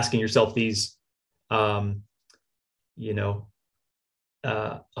 asking yourself these,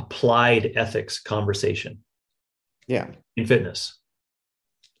 applied ethics conversation. Yeah. In fitness.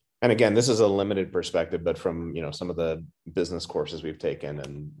 And again, this is a limited perspective, but from, some of the business courses we've taken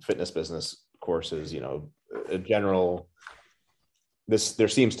and fitness business courses, a general, there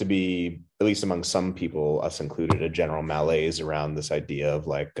seems to be, at least among some people, us included, a general malaise around this idea of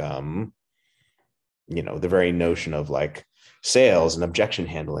like, the very notion of like sales and objection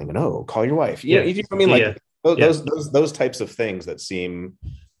handling and, call your wife. You know what I mean? Like those types of things that seem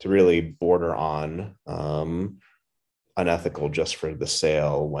to really border on, unethical just for the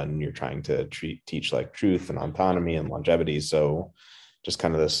sale when you're trying to teach like truth and autonomy and longevity. So, just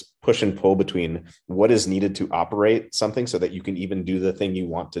kind of this push and pull between what is needed to operate something so that you can even do the thing you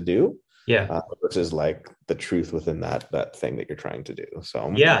want to do, Yeah. versus like the truth within that thing that you're trying to do.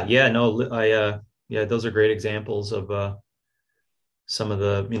 So Yeah. No, yeah, those are great examples of some of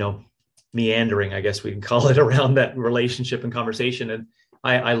the, meandering, I guess we can call it, around that relationship and conversation. And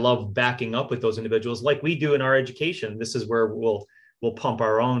I love backing up with those individuals like we do in our education. This is where we'll pump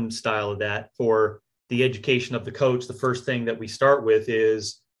our own style of that. For the education of the coach, the first thing that we start with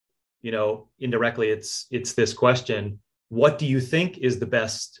is, indirectly, it's this question: what do you think is the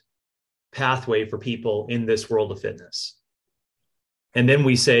best pathway for people in this world of fitness? And then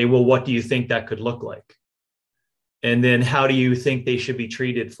we say, well, what do you think that could look like? And then how do you think they should be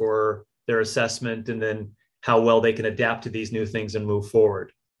treated for their assessment? And then how well they can adapt to these new things and move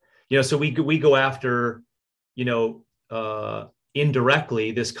forward. So we go after,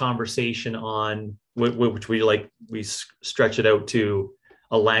 indirectly, this conversation on which we stretch it out to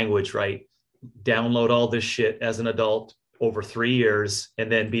a language, right? Download all this shit as an adult over 3 years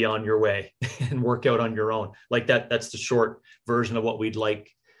and then be on your way and work out on your own. Like that's the short version of what we'd like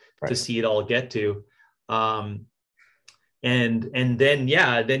to see it all get to. And then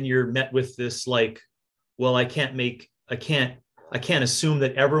you're met with this like, well, I can't assume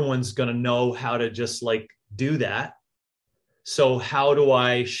that everyone's going to know how to just like do that. So how do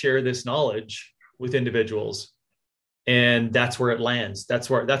I share this knowledge with individuals? And that's where it lands. That's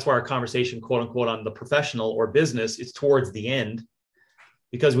where our conversation, quote unquote, on the professional or business is towards the end,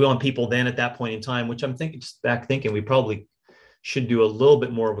 because we want people then at that point in time, which I'm thinking we probably should do a little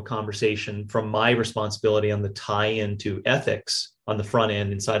bit more of a conversation from my responsibility on the tie-in to ethics on the front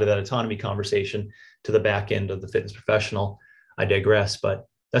end inside of that autonomy conversation to the back end of the fitness professional. I digress, but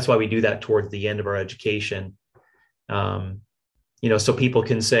that's why we do that towards the end of our education. So people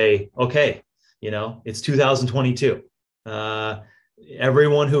can say, okay, it's 2022.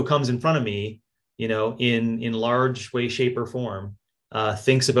 Everyone who comes in front of me, in large way, shape, or form,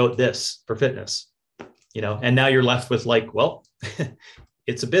 thinks about this for fitness, and now you're left with like, well,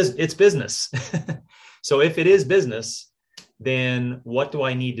 it's business. So if it is business, then what do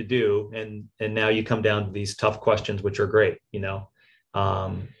I need to do? And now you come down to these tough questions, which are great.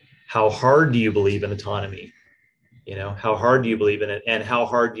 How hard do you believe in autonomy? How hard do you believe in it? And how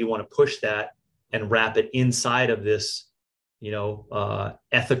hard do you want to push that and wrap it inside of this,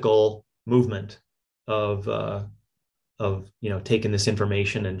 ethical movement of taking this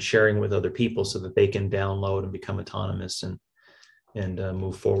information and sharing with other people so that they can download and become autonomous and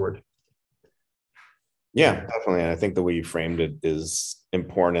move forward. Yeah, definitely. And I think the way you framed it is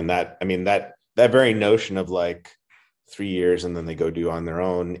important. And that very notion of like 3 years and then they go do on their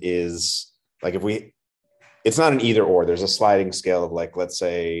own is like, it's not an either or. There's a sliding scale of like, let's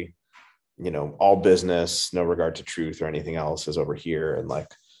say, all business, no regard to truth or anything else, is over here, and like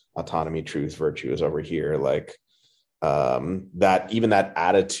autonomy, truth, virtue is over here. Like that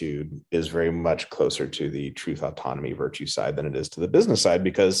attitude is very much closer to the truth, autonomy, virtue side than it is to the business side,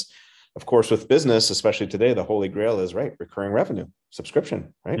 because of course with business, especially today, the holy grail is recurring revenue,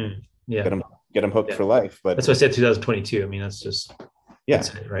 subscription, right? Yeah. Get them hooked for life. But that's why I said 2022. I mean, that's just,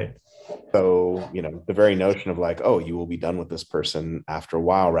 that's it, right? So, the very notion of like, oh, you will be done with this person after a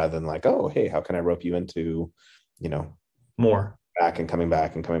while, rather than like, oh, hey, how can I rope you into, more back and coming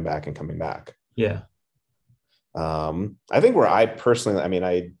back and coming back and coming back. Yeah. I think where I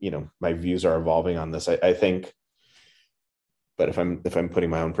personally, my views are evolving on this. I think, but if I'm putting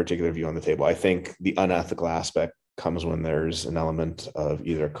my own particular view on the table, I think the unethical aspect comes when there's an element of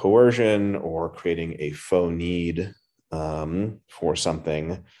either coercion or creating a faux need for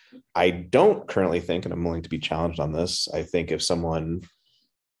something. I don't currently think, and I'm willing to be challenged on this, I think if someone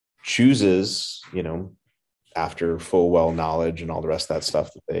chooses, after full well knowledge and all the rest of that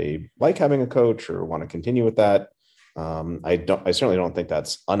stuff, that they like having a coach or want to continue with that, I certainly don't think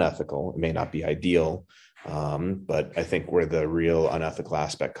that's unethical. It may not be ideal, but I think where the real unethical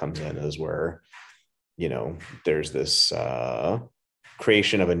aspect comes in is where, there's this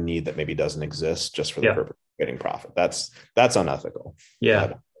creation of a need that maybe doesn't exist just for the purpose of getting profit. That's unethical.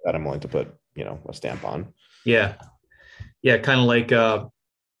 Yeah. That I'm willing to put, a stamp on. Yeah. Yeah. Kind of like,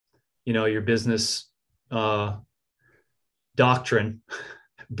 your business doctrine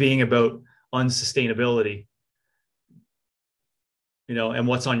being about unsustainability, and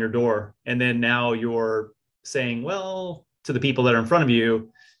what's on your door. And then now you're saying, well, to the people that are in front of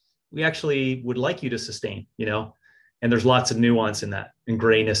you, we actually would like you to sustain, and there's lots of nuance in that and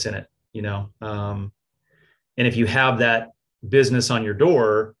grayness in it, and if you have that business on your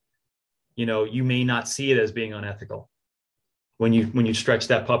door, you may not see it as being unethical when you stretch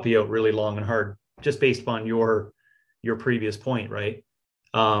that puppy out really long and hard, just based upon your previous point, right?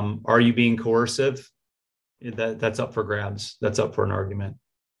 Are you being coercive? That's up for grabs. That's up for an argument.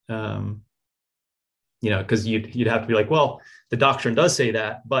 Because you'd have to be like, well, the doctrine does say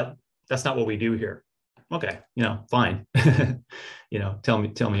that, but that's not what we do here. Okay, fine. Tell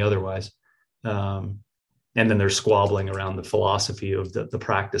me otherwise. And then there's squabbling around the philosophy of the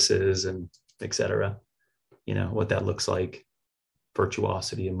practices and et cetera. What that looks like,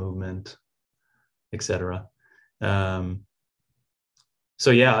 virtuosity of movement, et cetera. So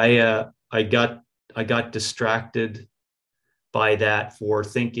yeah, I got distracted by that for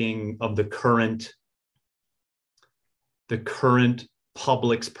thinking of the current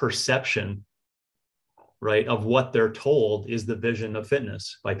public's perception, right, of what they're told is the vision of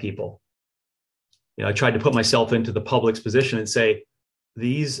fitness by people. I tried to put myself into the public's position and say,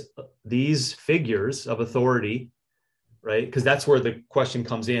 these figures of authority, right? Because that's where the question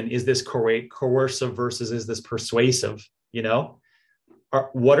comes in. Is this coercive versus is this persuasive?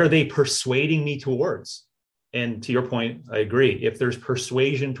 What are they persuading me towards? And to your point, I agree. If there's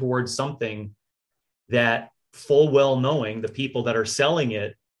persuasion towards something that full well knowing the people that are selling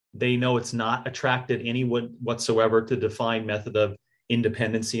it, they know it's not attracted anyone whatsoever to defined method of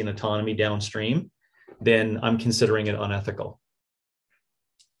independency and autonomy downstream, then I'm considering it unethical.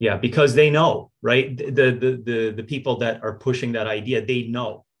 Yeah, because they know, right? The people that are pushing that idea, they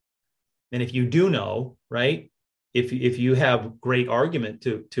know. And if you do know, right? If you have great argument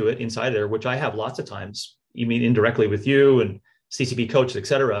to it inside there, which I have lots of times, you mean indirectly with you and CCP coaches, et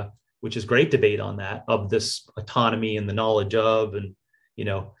cetera, which is great debate on that, of this autonomy and the knowledge of, and,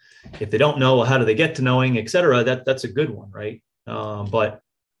 if they don't know, how do they get to knowing, et cetera, that's a good one, right? But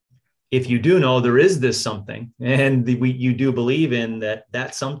if you do know there is this something, and you do believe in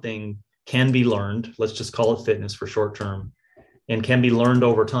that something can be learned, let's just call it fitness for short term, and can be learned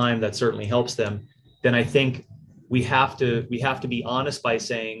over time, that certainly helps them, then I think we have to be honest by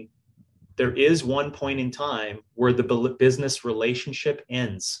saying there is one point in time where the business relationship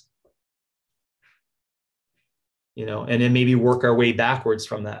ends, and then maybe work our way backwards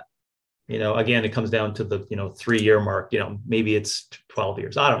from that. Again, it comes down to the 3-year mark. Maybe it's 12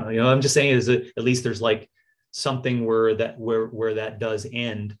 years. I don't know. I'm just saying is that at least there's like something where that does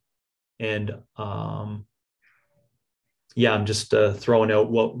end. And yeah, I'm just throwing out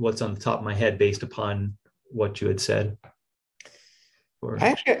what's on the top of my head based upon what you had said.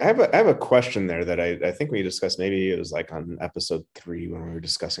 I have a question there that I think we discussed. Maybe it was like on episode 3 when we were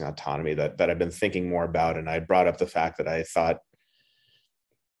discussing autonomy that I've been thinking more about. And I brought up the fact that I thought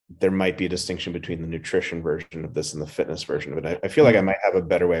there might be a distinction between the nutrition version of this and the fitness version of it. I feel like I might have a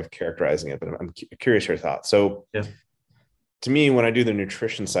better way of characterizing it, but I'm curious your thoughts. So yeah. To me, when I do the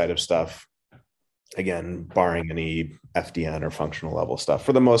nutrition side of stuff, again, barring any FDN or functional level stuff,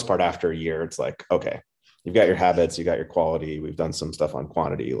 for the most part, after a year, it's like, okay, you've got your habits, you got your quality. We've done some stuff on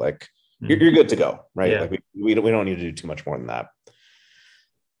quantity. Like you're good to go, right? Yeah. Like we don't need to do too much more than that.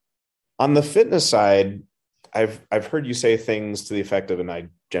 On the fitness side, I've heard you say things to the effect of, and I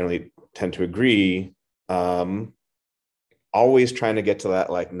generally tend to agree, always trying to get to that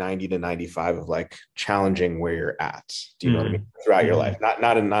like 90 to 95 of like challenging where you're at. Do you know what I mean? Throughout your life,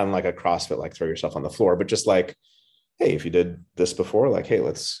 not in like a CrossFit, like throw yourself on the floor, but just like, hey, if you did this before, like, hey,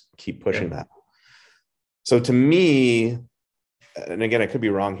 let's keep pushing that. So to me, and again, I could be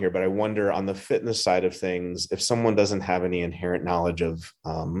wrong here, but I wonder on the fitness side of things, if someone doesn't have any inherent knowledge of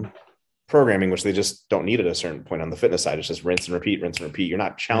programming, which they just don't need at a certain point on the fitness side, it's just rinse and repeat. You're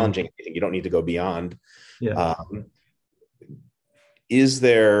not challenging anything. You don't need to go beyond. Yeah. Is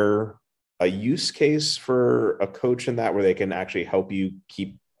there a use case for a coach in that where they can actually help you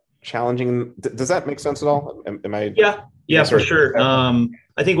keep challenging? Does that make sense at all? Am I? Yeah, for sure.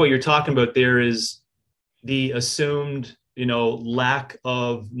 I think what you're talking about there is the assumed, lack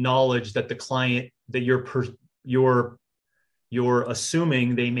of knowledge that the client that you're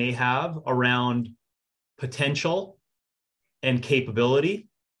assuming they may have around potential and capability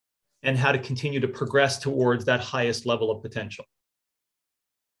and how to continue to progress towards that highest level of potential.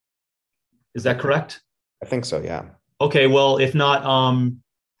 Is that correct? I think so, yeah. Okay, well, if not,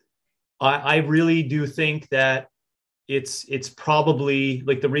 I really do think that it's probably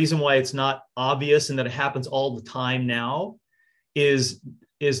like the reason why it's not obvious and that it happens all the time now is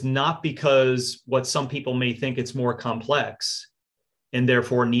not because what some people may think it's more complex and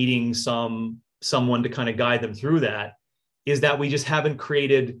therefore needing someone to kind of guide them through that, is that we just haven't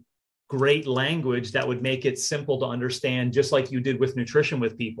created great language that would make it simple to understand, just like you did with nutrition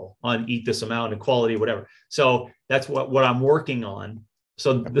with people on eat this amount and quality, whatever. So that's what I'm working on.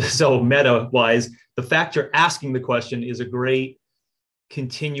 So meta wise, the fact you're asking the question is a great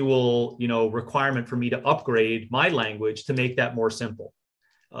continual, requirement for me to upgrade my language to make that more simple.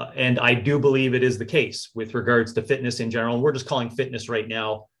 and I do believe it is the case with regards to fitness in general. We're just calling fitness right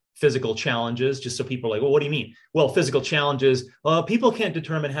now physical challenges, just so people are like, well, what do you mean? Well, physical challenges, people can't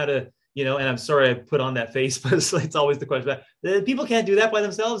determine how to, and I'm sorry I put on that face, but it's always the question, people can't do that by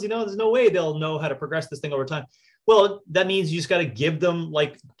themselves. There's no way they'll know how to progress this thing over time. Well, that means you just got to give them a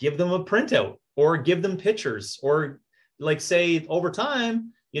printout, or give them pictures, or like say over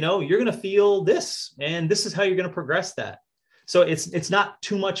time, you're going to feel this, and this is how you're going to progress that. So it's not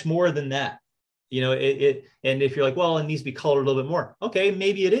too much more than that. And if you're like, well, it needs to be colored a little bit more. Okay,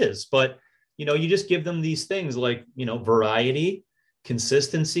 maybe it is, but you just give them these things like, variety,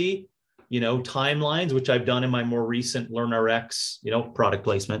 consistency, timelines, which I've done in my more recent LearnRx, product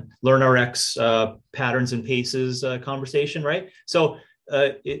placement, LearnRx patterns and paces conversation, right? So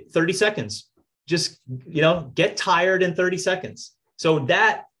 30 seconds, just, get tired in 30 seconds. So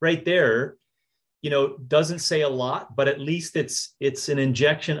that right there, doesn't say a lot, but at least it's an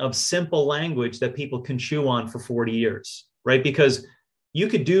injection of simple language that people can chew on for 40 years, right? Because you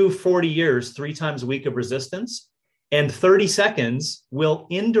could do 40 years, 3 times a week of resistance, and 30 seconds will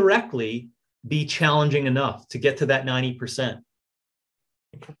indirectly be challenging enough to get to that 90%.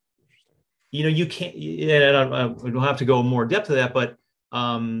 You can't, and we don't have to go more depth to that, but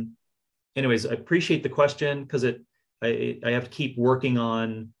anyways, I appreciate the question, because I have to keep working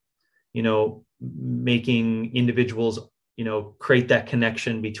on, making individuals, create that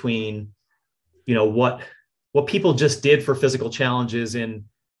connection between, what people just did for physical challenges in,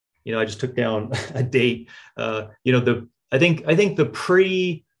 I just took down a date, I think the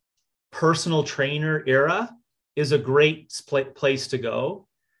pre-personal trainer era is a great place to go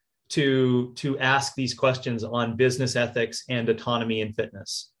to ask these questions on business ethics and autonomy in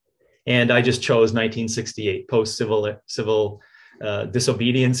fitness. And I just chose 1968, post-civil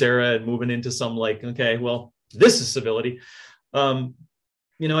disobedience era, and moving into some like, okay, well, this is civility. I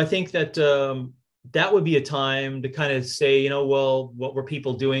think that that would be a time to kind of say, well, what were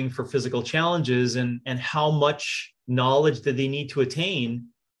people doing for physical challenges, and how much knowledge did they need to attain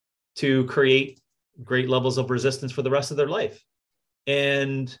to create great levels of resistance for the rest of their life?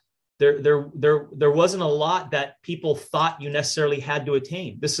 And there wasn't a lot that people thought you necessarily had to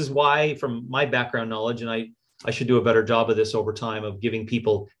attain. This is why, from my background knowledge, and I should do a better job of this over time, of giving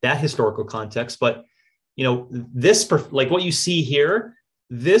people that historical context. But, this, like what you see here,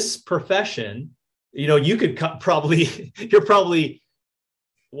 this profession, you could you're probably,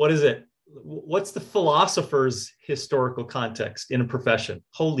 what is it? What's the philosopher's historical context in a profession?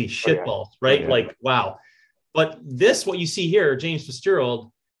 Holy shitballs, right? Like, wow. But this, what you see here, James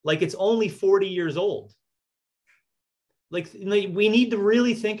Fitzgerald, like, it's only 40 years old. Like, we need to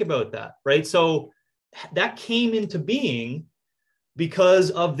really think about that, right? So that came into being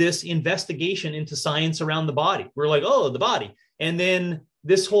because of this investigation into science around the body. We're like, oh, the body. And then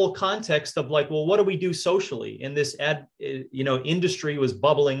this whole context of like, well, what do we do socially? And this industry was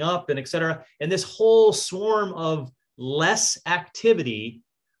bubbling up, and et cetera. And this whole swarm of less activity,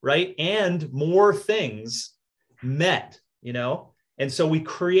 right? And more things met, And so we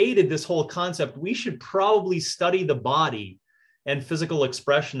created this whole concept. We should probably study the body and physical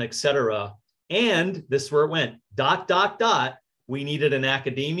expression, et cetera. And this is where it went, ... We needed an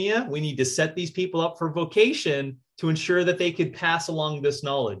academia. We need to set these people up for vocation to ensure that they could pass along this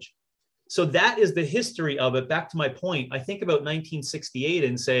knowledge. So that is the history of it. Back to my point, I think about 1968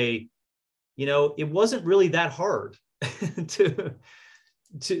 and say, it wasn't really that hard to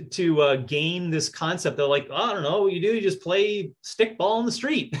gain this concept. They're like, oh, I don't know what you do. You just play stickball in the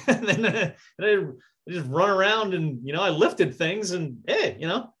street. And then I just run around and, I lifted things, and, hey,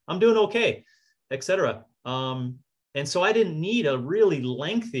 I'm doing okay, et cetera. And so I didn't need a really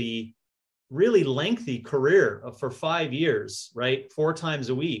lengthy career for 5 years, right? 4 times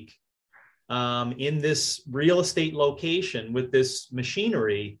a week, in this real estate location with this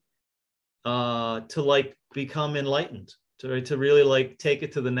machinery, to like become enlightened, to really like take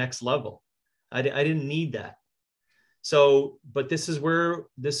it to the next level. I didn't need that. So, but this is where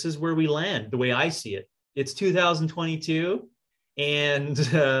we land, the way I see it. It's 2022, and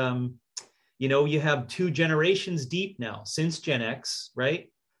you have 2 generations deep now since Gen X,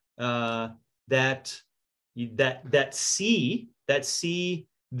 right? That see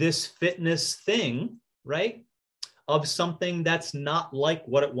this fitness thing, right, of something that's not like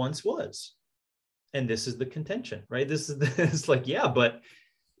what it once was. And this is the contention, right? It's like, yeah, but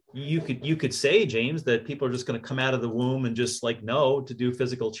you could say, James, that people are just going to come out of the womb and just like know to do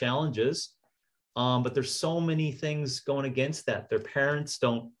physical challenges. But there's so many things going against that. Their parents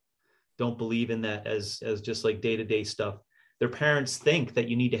don't believe in that as just like day-to-day stuff. Their parents think that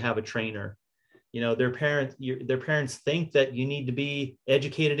you need to have a trainer. their parents think that you need to be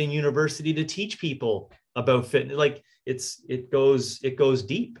educated in university to teach people about fitness. Like it goes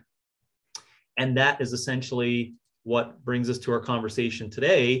deep. And that is essentially what brings us to our conversation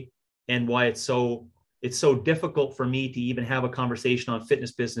today, and why it's so difficult for me to even have a conversation on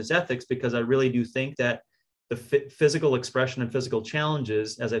fitness business ethics, because I really do think that the physical expression and physical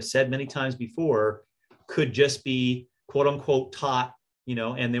challenges, as I've said many times before, could just be quote unquote taught,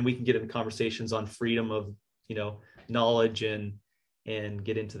 and then we can get into conversations on freedom of, knowledge and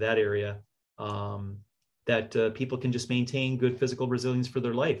get into that area. That people can just maintain good physical resilience for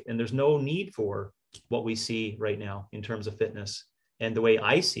their life. And there's no need for what we see right now in terms of fitness. And the way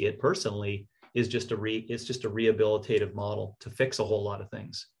I see it personally is it's just a rehabilitative model to fix a whole lot of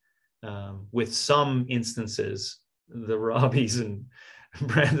things. With some instances, the Robbies and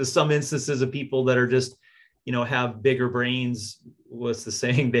Brands, some instances of people that are just, have bigger brains. What's the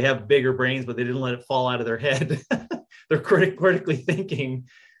saying? They have bigger brains, but they didn't let it fall out of their head. They're critically thinking,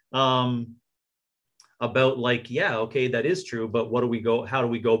 about like, yeah, okay, that is true, but how do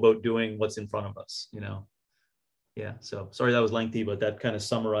we go about doing what's in front of us, Yeah. So sorry, that was lengthy, but that kind of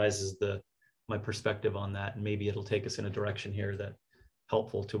summarizes my perspective on that. And maybe it'll take us in a direction here that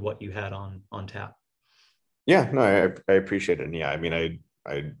helpful to what you had on tap. Yeah, no, I appreciate it. And yeah, I mean,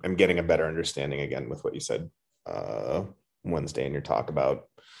 I'm getting a better understanding again with what you said Wednesday in your talk about,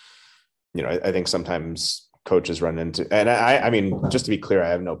 I think sometimes coaches run into, and I mean, just to be clear, I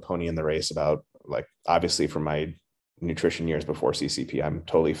have no pony in the race about, like, obviously from my nutrition years before CCP, I'm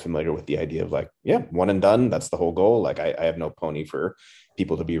totally familiar with the idea of like, yeah, one and done. That's the whole goal. Like I have no pony for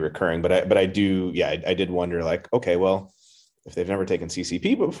people to be recurring, but I do. Yeah. I did wonder like, okay, well, if they've never taken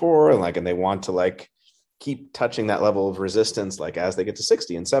CCP before and they want to like keep touching that level of resistance, like as they get to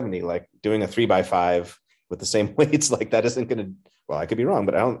 60 and 70, like doing a 3x5 with the same weights, like that isn't going to, well, I could be wrong,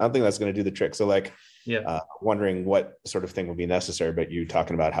 but I don't think that's going to do the trick. So like, yeah, wondering what sort of thing would be necessary, but you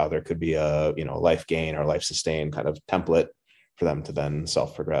talking about how there could be a, life gain or life sustain kind of template for them to then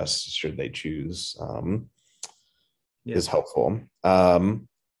self-progress should they choose, is helpful.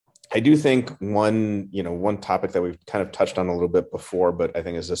 I do think one topic that we've kind of touched on a little bit before, but I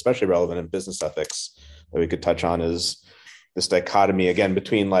think is especially relevant in business ethics that we could touch on is this dichotomy again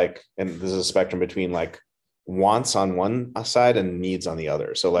between like, and there's a spectrum between like wants on one side and needs on the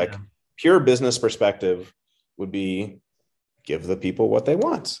other. So like pure business perspective would be give the people what they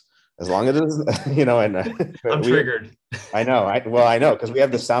want, as long as it is, and I'm triggered. I know. I know, because we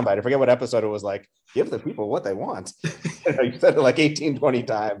have this soundbite. I forget what episode it was, like, give the people what they want. You said it like 18, 20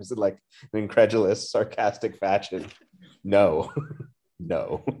 times in like an incredulous, sarcastic fashion. No,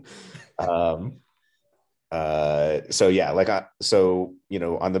 no. So yeah, like, on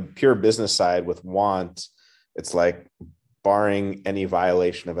the pure business side with want, it's like barring any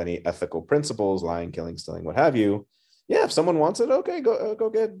violation of any ethical principles, lying, killing, stealing, what have you. Yeah, if someone wants it, okay, go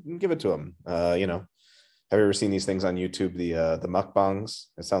get and give it to them. Have you ever seen these things on YouTube? The mukbangs.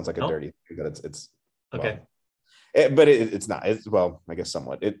 It sounds like a dirty thing, but it's okay. But it's not. It's, well, I guess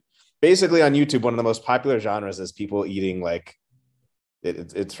somewhat. It basically on YouTube, one of the most popular genres is people eating like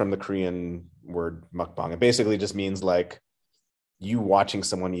it's from the Korean word mukbang. It basically just means like you watching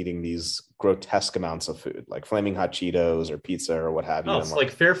someone eating these grotesque amounts of food, like flaming hot Cheetos or pizza or what have you. Oh, it's like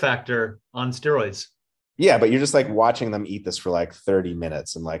Fear Factor on steroids. Yeah, but you're just like watching them eat this for like 30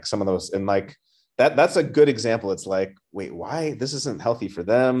 minutes. And like some of those, and like that's a good example. It's like, wait, why? This isn't healthy for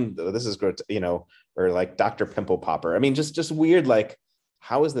them. This is great, or like Dr. Pimple Popper. I mean, just weird. Like,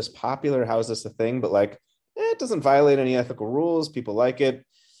 how is this popular? How is this a thing? But like, it doesn't violate any ethical rules. People like it.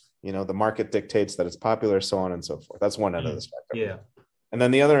 The market dictates that it's popular, so on and so forth. That's one end of the spectrum. Yeah. And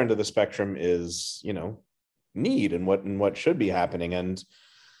then the other end of the spectrum is, need and what should be happening. And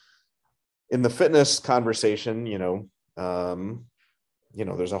in the fitness conversation,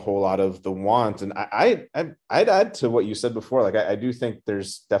 there's a whole lot of the want. And I'd add to what you said before. Like, I do think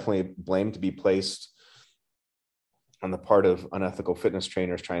there's definitely blame to be placed on the part of unethical fitness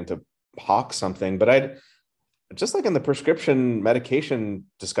trainers trying to hawk something. But I'd just like in the prescription medication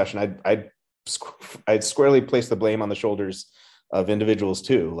discussion, I'd squarely place the blame on the shoulders of individuals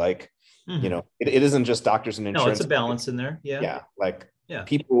too. Like, it isn't just doctors and insurance. No, it's a balance in there. Yeah. Yeah. Like,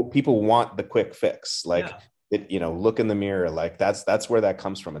 people want the quick fix. Like, look in the mirror. Like that's where that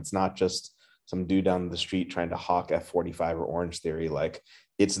comes from. It's not just some dude down the street trying to hawk F45 or Orange Theory. Like,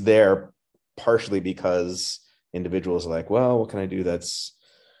 it's there partially because individuals are like, well, what can I do that's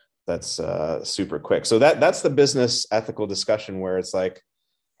super quick? So that's the business ethical discussion where it's like,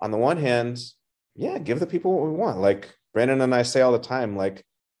 on the one hand, yeah, give the people what we want. Like Brandon and I say all the time, like,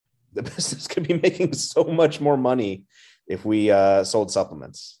 the business could be making so much more money if we sold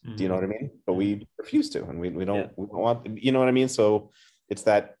supplements. Do you know what I mean? But we refuse to, and we don't want, you know what I mean? So it's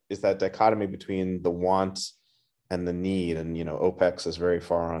that dichotomy between the want and the need. And, you know, OPEX is very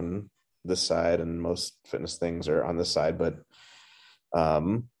far on this side, and most fitness things are on this side. But I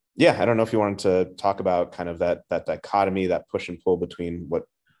don't know if you wanted to talk about kind of that dichotomy, that push and pull between what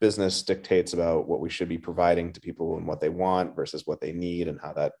business dictates about what we should be providing to people and what they want versus what they need, and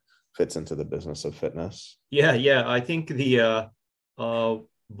how that fits into the business of fitness. Yeah. I think the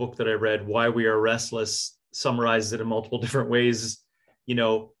book that I read, Why We Are Restless, summarizes it in multiple different ways. You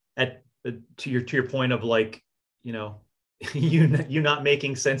know, to your point of like, you know, you not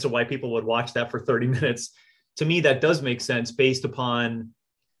making sense of why people would watch that for 30 minutes. To me, that does make sense based upon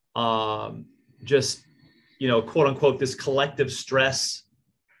just, you know, quote unquote, this collective stress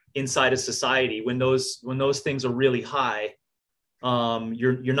inside of society. When those things are really high,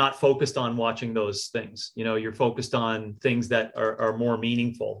 you're not focused on watching those things. You know, you're focused on things that are more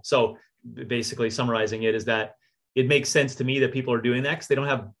meaningful. So basically summarizing it is that it makes sense to me that people are doing that because they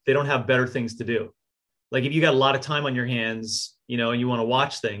don't have better things to do. Like if you got a lot of time on your hands, you know, and you want to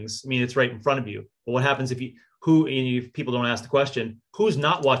watch things, I mean, it's right in front of you. But what happens if people don't ask the question, who's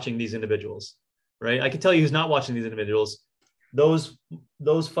not watching these individuals, right? I can tell you who's not watching these individuals. Those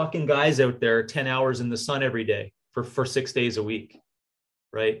fucking guys out there, 10 hours in the sun every day for 6 days a week,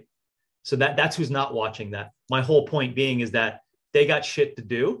 right? So that's who's not watching that. My whole point being is that they got shit to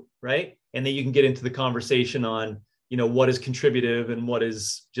do, right? And then you can get into the conversation on, you know, what is contributive and what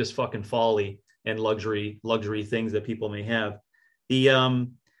is just fucking folly and luxury things that people may have. The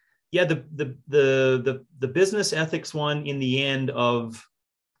business ethics one, in the end of,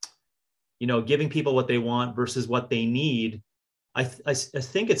 you know, giving people what they want versus what they need, I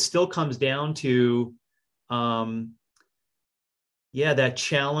think it still comes down to that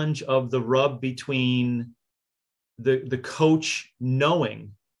challenge of the rub between the coach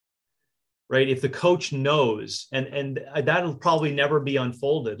knowing, right? If the coach knows, and that'll probably never be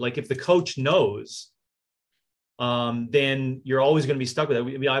unfolded. Like if the coach knows, then you're always going to be stuck with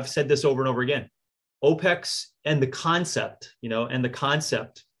it. I've said this over and over again. OPEX and the concept, you know,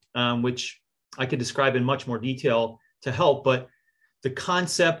 which I could describe in much more detail to help, but the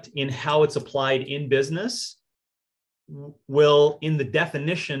concept in how it's applied in business will, in the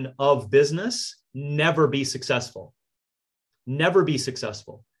definition of business, never be successful. Never be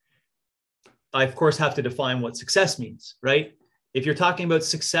successful. I, of course, have to define what success means, right? If you're talking about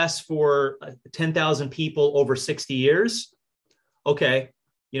success for 10,000 people over 60 years, okay,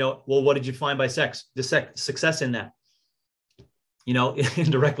 you know, well, what did you find by success in that? You know,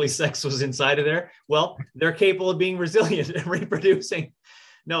 indirectly sex was inside of there. Well, they're capable of being resilient and reproducing.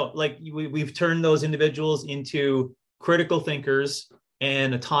 No, like we've turned those individuals into critical thinkers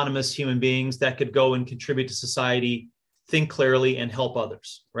and autonomous human beings that could go and contribute to society, think clearly, and help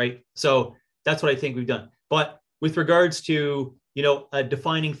others, right? So that's what I think we've done. But with regards to, you know, a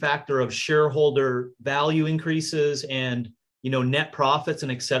defining factor of shareholder value increases and, you know, net profits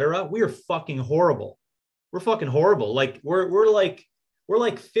and et cetera, we are fucking horrible. We're fucking horrible. Like we're like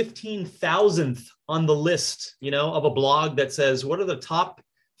 15,000th on the list, you know, of a blog that says, what are the top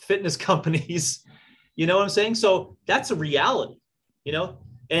fitness companies? You know what I'm saying? So that's a reality, you know,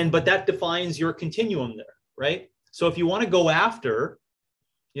 but that defines your continuum there, right? So if you want to go after,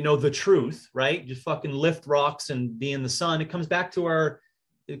 you know, the truth, right? Just fucking lift rocks and be in the sun. It comes back to our,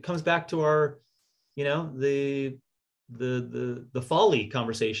 you know, the folly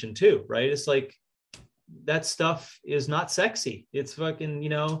conversation too, right? It's like, that stuff is not sexy. It's fucking, you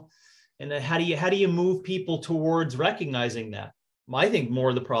know, and how do you move people towards recognizing that? I think more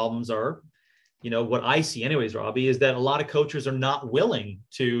of the problems are, you know, what I see anyways, Robbie, is that a lot of coaches are not willing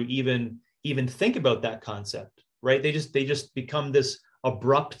to even think about that concept, right? They just become this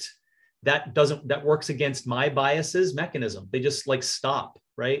abrupt, that works against my biases mechanism. They just like stop,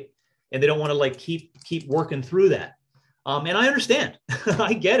 right? And they don't want to like keep working through that. And I understand.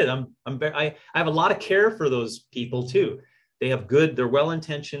 I get it. I have a lot of care for those people too. They're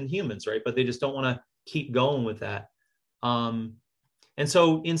well-intentioned humans, right? But they just don't want to keep going with that. And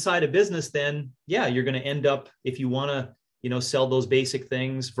so inside a business, then, yeah, you're going to end up, if you want to, you know, sell those basic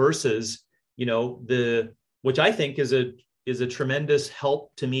things versus, you know, which I think is a tremendous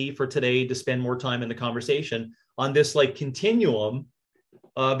help to me for today to spend more time in the conversation on this like continuum.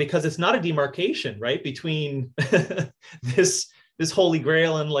 Because it's not a demarcation, right, between this holy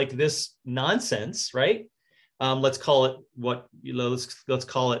grail and like this nonsense, right? Let's call it what, you know, let's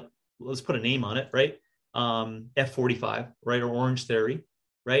call it, let's put a name on it, right? F45, right, or Orange Theory,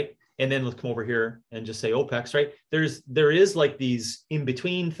 right? And then let's come over here and just say OPEX, right? There is like these in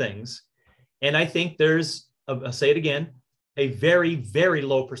between things, and I think there's I'll say it again, a very, very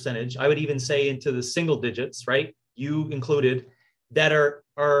low percentage, I would even say into the single digits, right? You included, that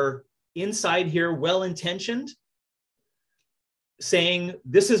are inside here, well-intentioned, saying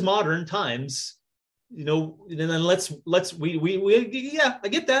this is modern times, and then yeah, I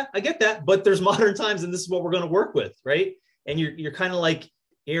get that, but there's modern times and this is what we're going to work with, right? And you're kind of like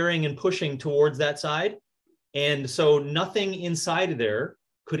erring and pushing towards that side. And so nothing inside of there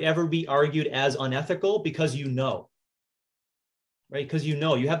could ever be argued as unethical because right? Because you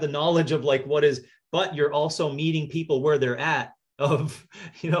have the knowledge of like what is, but you're also meeting people where they're at of,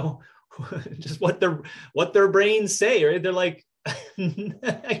 just what their brains say, right? They're like,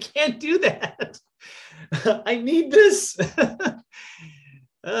 I can't do that. I need this.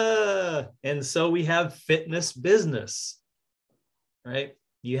 And so we have fitness business, right?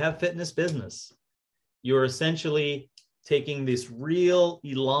 You have fitness business. You're essentially taking this real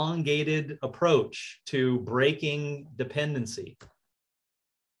elongated approach to breaking dependency,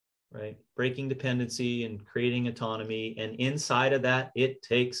 right? Breaking dependency and creating autonomy. And inside of that, it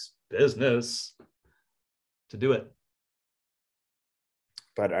takes business to do it.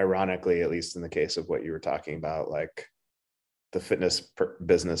 But ironically, at least in the case of what you were talking about, like the fitness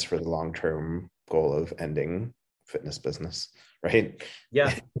business for the long-term goal of ending fitness business, right?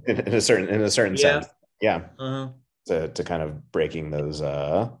 Yeah. in a certain sense. Yeah. Uh-huh. To kind of breaking those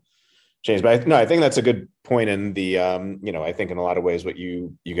chains. But I think that's a good point. In the I think in a lot of ways what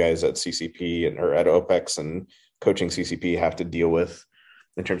you guys at CCP or at OPEX and coaching CCP have to deal with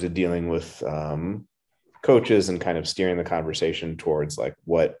in terms of dealing with coaches and kind of steering the conversation towards like,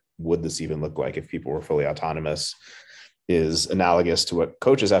 what would this even look like if people were fully autonomous, is analogous to what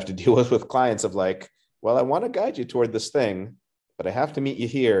coaches have to deal with clients of like, well, I want to guide you toward this thing, but I have to meet you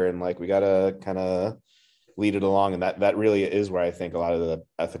here. And like, we got to kind of lead it along. And that really is where I think a lot of the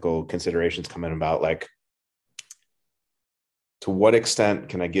ethical considerations come in about like, to what extent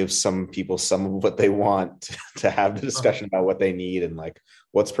can I give some people some of what they want to have the discussion about what they need and like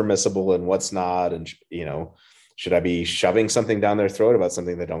what's permissible and what's not. And, should I be shoving something down their throat about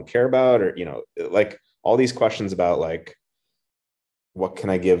something they don't care about? Or, like all these questions about like, what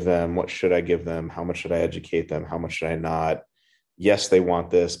can I give them? What should I give them? How much should I educate them? How much should I not? Yes, they want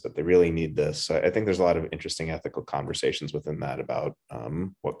this, but they really need this. So I think there's a lot of interesting ethical conversations within that about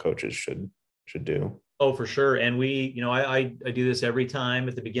what coaches should do. Oh, for sure. And I do this every time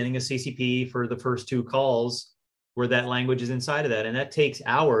at the beginning of CCP for the first 2 calls where that language is inside of that. And that takes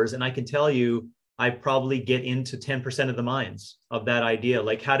hours. And I can tell you, I probably get into 10% of the minds of that idea.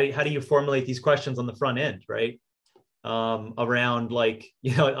 Like, how do you formulate these questions on the front end, right? Around like,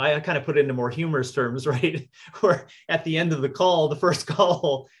 I kind of put it into more humorous terms, right? Where at the end of the call, the first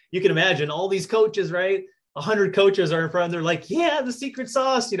call, you can imagine all these coaches, right? 100 coaches are in front. They're like, yeah, the secret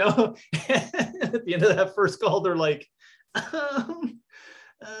sauce, At the end of that first call, they're like,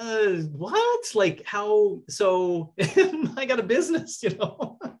 what? Like how? So I got a business,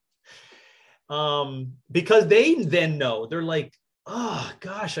 because they then know. They're like, oh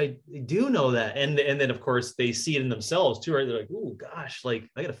gosh, I do know that. And then of course they see it in themselves too, right? They're like, oh gosh, like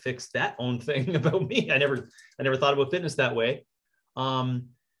I got to fix that own thing about me. I never thought about fitness that way. And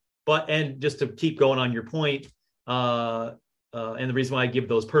just to keep going on your point, and the reason why I give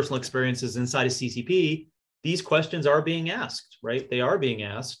those personal experiences inside of CCP, these questions are being asked, right? They are being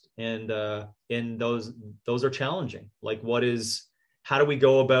asked, and those are challenging. Like, how do we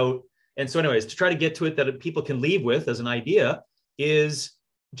go about? And so, anyways, to try to get to it that people can leave with as an idea is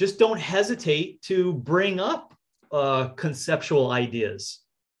just don't hesitate to bring up conceptual ideas,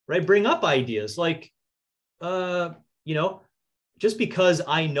 right? Bring up ideas like, just because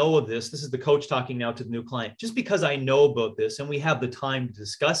I know of this is the coach talking now to the new client, just because I know about this and we have the time to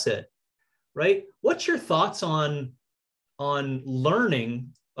discuss it, right? What's your thoughts on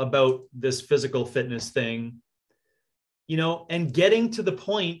learning about this physical fitness thing, and getting to the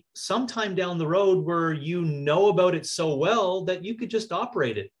point sometime down the road where you know about it so well that you could just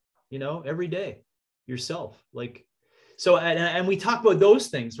operate it, every day yourself. Like, so, and we talk about those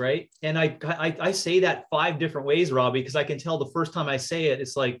things, right? And I say that 5 different ways, Robbie, because I can tell the first time I say it,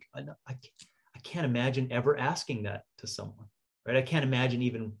 it's like, I can't imagine ever asking that to someone, right? I can't imagine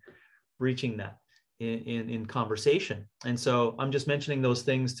even reaching that in conversation. And so I'm just mentioning those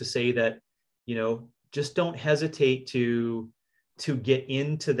things to say that, just don't hesitate to get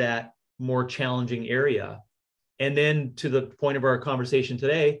into that more challenging area. And then to the point of our conversation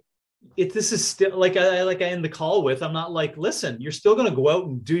today, this is still like I end the call with, I'm not like, listen, you're still going to go out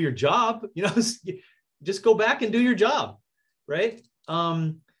and do your job, just go back and do your job. Right.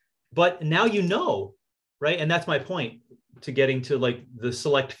 But now, right. And that's my point to getting to like the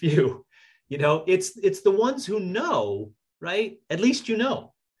select few, It's the ones who know, right? At least you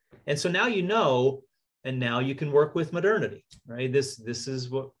know. And so now you know, and now you can work with modernity, right? This is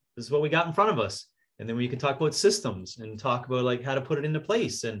what we got in front of us. And then we can talk about systems and talk about like how to put it into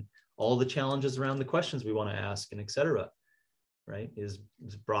place and all the challenges around the questions we want to ask and et cetera, right? Is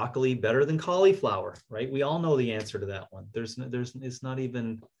broccoli better than cauliflower, right? We all know the answer to that one. It's not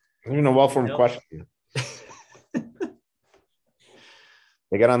even a well-formed question.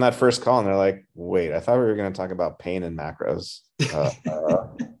 They get on that first call and they're like, wait, I thought we were going to talk about pain and macros.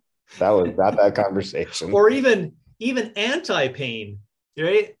 That was not that conversation. Or even anti-pain,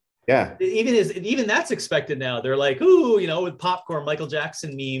 right? Yeah. Even that's expected now. They're like, ooh, with popcorn, Michael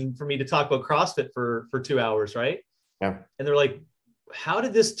Jackson meme for me to talk about CrossFit for 2 hours, right? Yeah. And they're like, how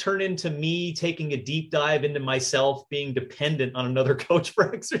did this turn into me taking a deep dive into myself being dependent on another coach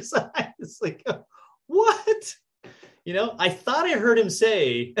for exercise? It's like, what? I thought I heard him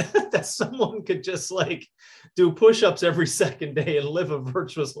say that someone could just like do push-ups every second day and live a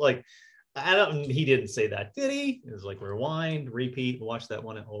virtuous, like, he didn't say that, did he? It was like rewind, repeat, watch that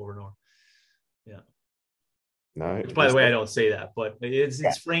one over and over. Yeah. No. Which, by the way, I don't say that, but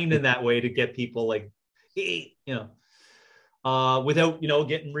it's framed in that way to get people like, without,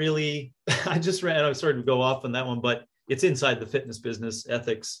 getting really, I'm sorry to go off on that one, but it's inside the fitness business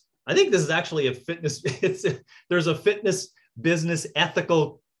ethics. I think this is actually there's a fitness business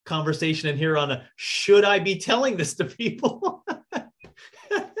ethical conversation in here on should I be telling this to people?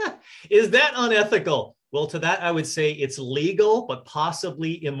 Is that unethical? Well, to that, I would say it's legal, but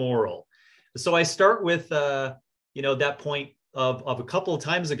possibly immoral. So I start with, that point of a couple of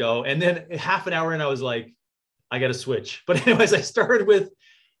times ago, and then half an hour in, I was like, I got to switch. But anyways, I started with,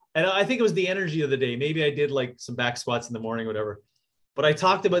 and I think it was the energy of the day. Maybe I did like some back squats in the morning, whatever. But I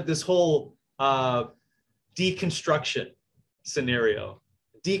talked about this whole deconstruction scenario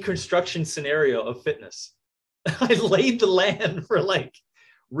of fitness. I laid the land for like,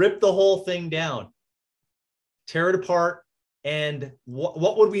 rip the whole thing down, tear it apart. And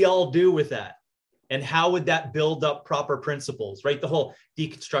what would we all do with that? And how would that build up proper principles, right? The whole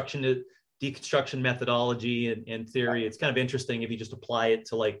deconstruction methodology and theory. It's kind of interesting if you just apply it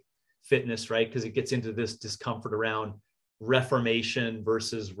to like fitness, right? Because it gets into this discomfort around reformation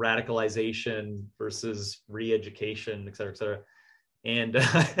versus radicalization versus re-education, et cetera, et cetera. And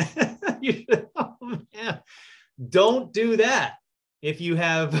don't do that if you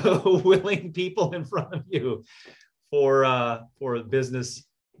have willing people in front of you for a business,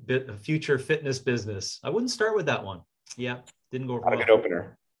 future fitness business. I wouldn't start with that one. Yeah, didn't go over well. Not a good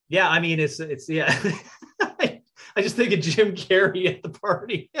opener. Yeah, I mean, it's yeah. I just think of Jim Carrey at the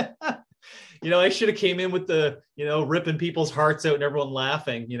party. I should have came in with the, ripping people's hearts out and everyone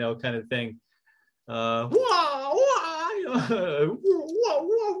laughing, kind of thing. Wah, wah, wah.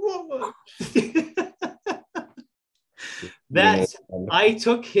 I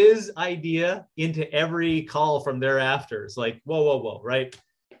took his idea into every call from thereafter. It's like, whoa, right?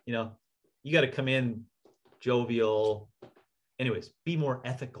 You got to come in jovial. Anyways, be more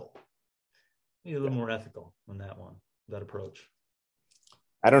ethical. Be a little more ethical on that one, that approach.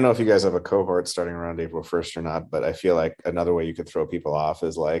 I don't know if you guys have a cohort starting around April 1st or not, but I feel like another way you could throw people off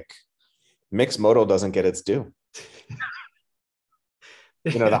is like mixed modal doesn't get its due.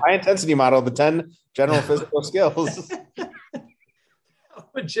 The high intensity model, the 10 general physical skills.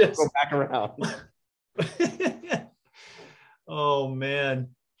 Would just go back around. Oh man.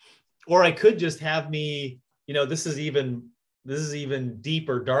 Or I could just have me, this is even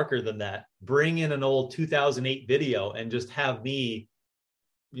deeper, darker than that. Bring in an old 2008 video and just have me,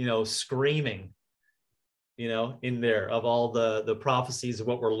 screaming, in there of all the prophecies of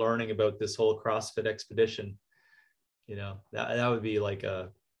what we're learning about this whole CrossFit expedition. That would be like a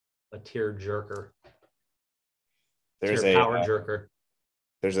tear jerker. There's a power jerker.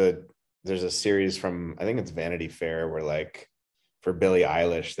 There's a series from, I think it's Vanity Fair, where like for Billie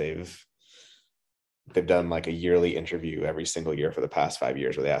Eilish, they've done like a yearly interview every single year for the past 5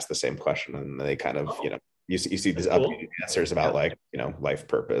 years where they ask the same question and they kind of, you see these updated answers about like, life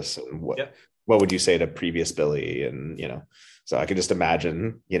purpose and what would you say to previous Billie? And, so I could just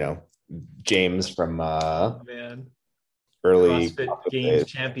imagine, James from early CrossFit Games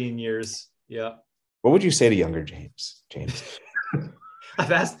champion years. Yeah. What would you say to younger James?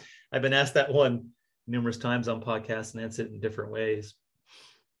 I've been asked that one numerous times on podcasts and answered it in different ways.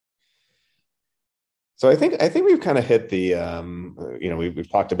 So I think we've kind of hit the, we've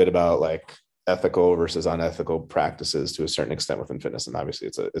talked a bit about like ethical versus unethical practices to a certain extent within fitness. And obviously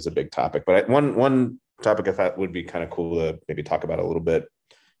it's a big topic, but one topic I thought would be kind of cool to maybe talk about a little bit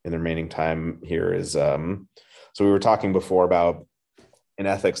in the remaining time here is, so we were talking before about in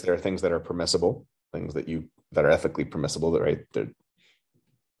ethics, there are things that are permissible, things that are ethically permissible, that right,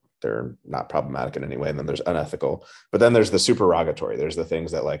 they're not problematic in any way. And then there's unethical, but then there's the supererogatory. There's the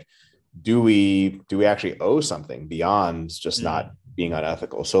things that like, do we actually owe something beyond just not being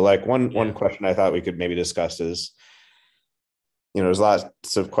unethical? So like one question I thought we could maybe discuss is, there's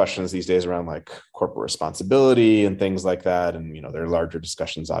lots of questions these days around like corporate responsibility and things like that. And, there are larger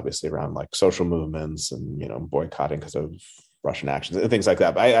discussions obviously around like social movements and, boycotting because of Russian actions and things like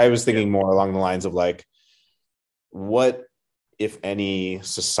that. But I was thinking more along the lines of like, what, if any,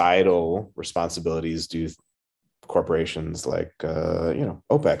 societal responsibilities do corporations like,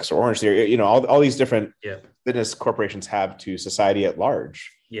 OPEX or Orange Theory, all these different fitness corporations have to society at large?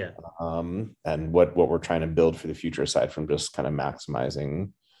 Yeah. And what we're trying to build for the future, aside from just kind of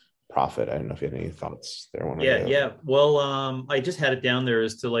maximizing profit. I don't know if you had any thoughts there. Yeah. Well, I just had it down there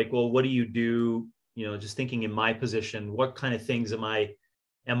as to like, well, what do you do? Just thinking in my position, what kind of things am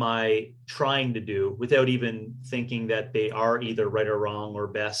I trying to do without even thinking that they are either right or wrong or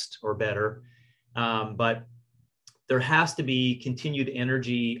best or better? But there has to be continued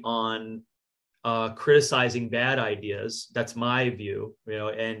energy on criticizing bad ideas. That's my view,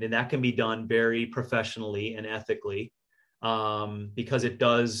 and that can be done very professionally and ethically, because it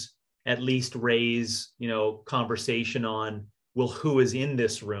does at least raise, conversation on, well, who is in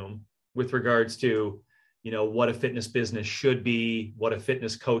this room with regards to, what a fitness business should be, what a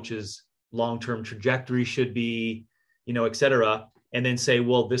fitness coach's long-term trajectory should be, et cetera. And then say,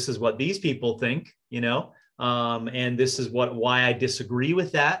 well, this is what these people think, and this is why I disagree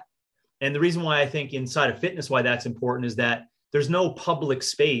with that. And the reason why I think inside of fitness, why that's important is that there's no public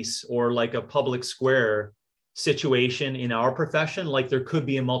space or like a public square situation in our profession like there could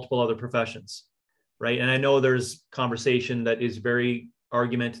be in multiple other professions, right? And I know there's conversation that is very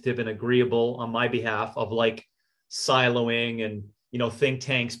argumentative and agreeable on my behalf of like siloing and, think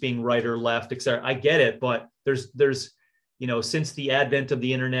tanks being right or left, et cetera. I get it, but there's since the advent of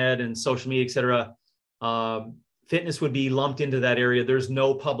the internet and social media, et cetera, fitness would be lumped into that area. There's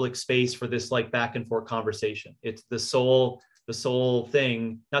no public space for this like back and forth conversation. It's the sole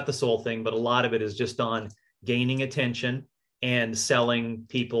thing, not the sole thing, but a lot of it is just on gaining attention and selling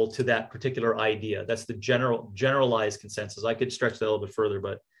people to that particular idea. That's the generalized consensus. I could stretch that a little bit further,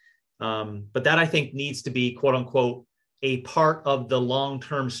 but that I think needs to be quote unquote a part of the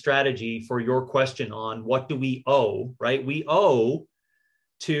long-term strategy for your question on what do we owe, right? We owe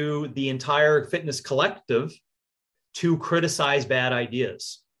to the entire fitness collective to criticize bad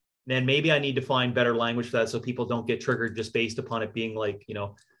ideas. Then maybe I need to find better language for that so people don't get triggered just based upon it being like,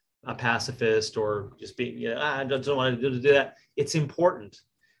 a pacifist or just being, I don't want to do that. It's important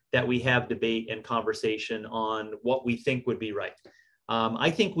that we have debate and conversation on what we think would be right.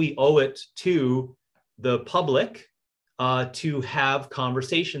 I think we owe it to the public to have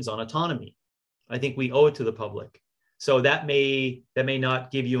conversations on autonomy. I think we owe it to the public. So that may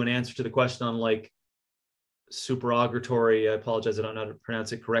not give you an answer to the question on like, supererogatory. I apologize, I don't know how to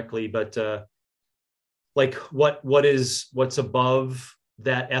pronounce it correctly, but like what's above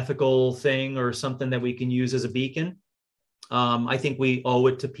that ethical thing or something that we can use as a beacon. I think we owe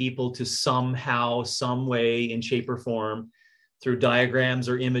it to people to somehow, some way, in shape or form, through diagrams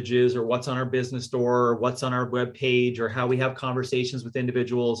or images or what's on our business door or what's on our web page or how we have conversations with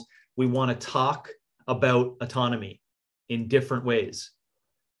individuals. We want to talk about autonomy in different ways,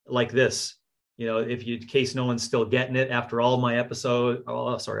 like this. In case no one's still getting it after all of our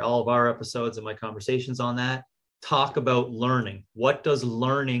episodes and my conversations on that, talk about learning. What does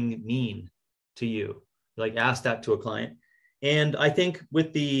learning mean to you? Like ask that to a client. And I think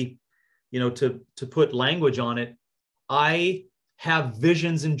with the, to put language on it, I have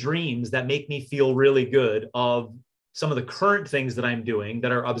visions and dreams that make me feel really good of some of the current things that I'm doing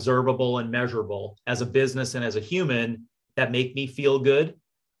that are observable and measurable as a business and as a human that make me feel good.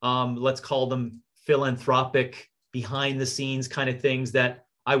 Let's call them philanthropic, behind the scenes kind of things that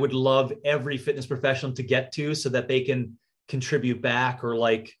I would love every fitness professional to get to so that they can contribute back or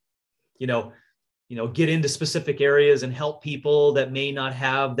like, get into specific areas and help people that may not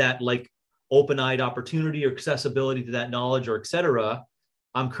have that like open-eyed opportunity or accessibility to that knowledge or et cetera.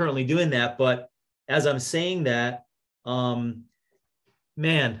 I'm currently doing that. But as I'm saying that,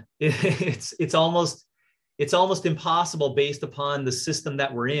 it's almost impossible based upon the system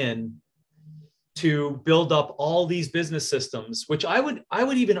that we're in to build up all these business systems, which I would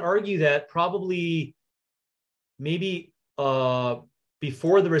even argue that probably maybe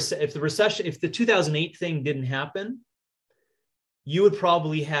before if the 2008 thing didn't happen, you would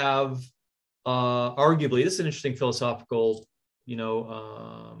probably have arguably, this is an interesting philosophical,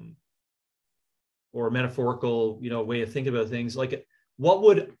 or metaphorical, way of thinking about things. Like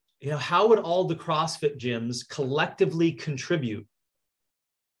how would all the CrossFit gyms collectively contribute,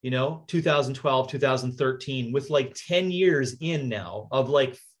 2012, 2013, with like 10 years in now of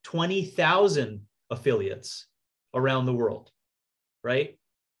like 20,000 affiliates around the world, right?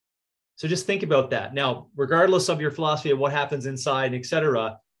 So just think about that. Now, regardless of your philosophy of what happens inside, et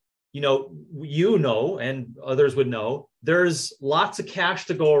cetera, and others would know, there's lots of cash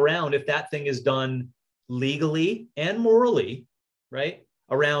to go around if that thing is done legally and morally, right?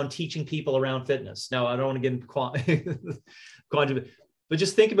 Around teaching people around fitness. Now, I don't want to get into quantum, but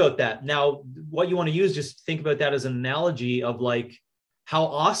just think about that. Now, what you want to use, just think about that as an analogy of like how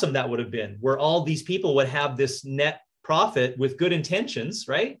awesome that would have been, where all these people would have this net profit with good intentions,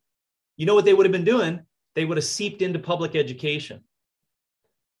 right? You know what they would have been doing? They would have seeped into public education,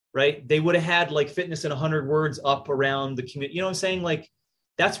 right? They would have had like fitness in 100 words up around the community. You know what I'm saying? Like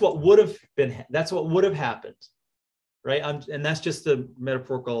that's what would have happened, right? And that's just the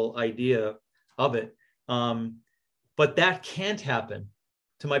metaphorical idea of it. But that can't happen.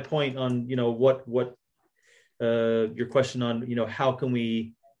 To my point on, what your question on, how can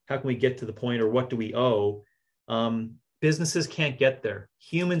we get to the point, or what do we owe? Businesses can't get there.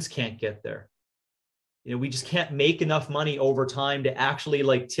 Humans can't get there. We just can't make enough money over time to actually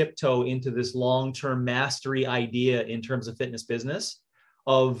like tiptoe into this long-term mastery idea in terms of fitness business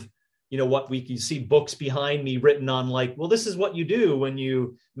of, what we can see books behind me written on like, well, this is what you do when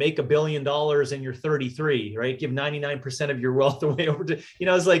you make $1 billion and you're 33, right? Give 99% of your wealth away over to,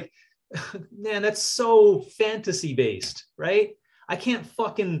 it's like, man, that's so fantasy based, right? I can't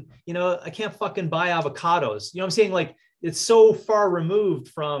fucking buy avocados. I'm saying? Like, it's so far removed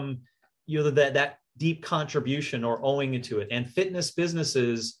from, that deep contribution or owing into it. And fitness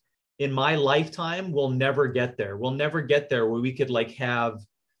businesses in my lifetime will never get there. We'll never get there where we could like have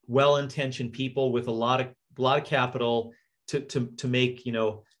well-intentioned people with a lot of capital to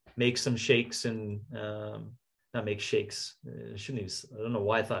make some shakes and not make shakes. I don't know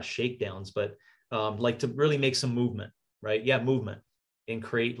why I thought shakedowns, but like to really make some movement, right? Yeah, movement, and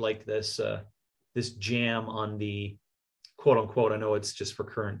create like this jam on the quote unquote, I know it's just for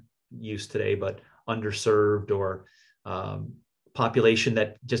current use today, but underserved or population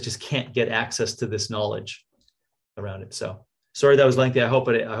that just can't get access to this knowledge around it. So sorry that was lengthy. I hope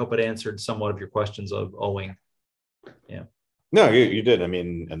it answered somewhat of your questions of owing. Yeah. No, you did. I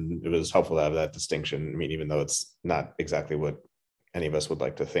mean, and it was helpful to have that distinction. I mean, even though it's not exactly what any of us would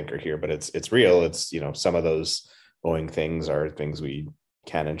like to think or hear, but it's real. It's, some of those owing things are things we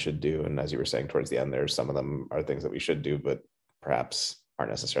can and should do. And as you were saying towards the end, there's some of them are things that we should do, but perhaps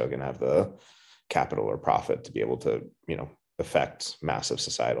aren't necessarily going to have the capital or profit to be able to, affect massive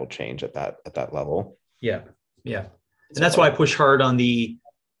societal change at that level. Yeah. Yeah. And that's why I push hard on the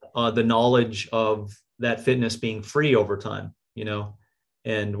knowledge of that fitness being free over time,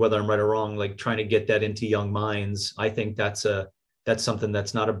 and whether I'm right or wrong, like trying to get that into young minds. I think that's something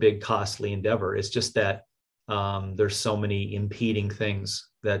that's not a big costly endeavor. It's just that there's so many impeding things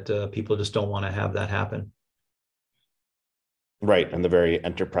that people just don't want to have that happen. Right. And the very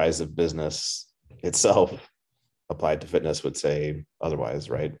enterprise of business itself applied to fitness would say otherwise,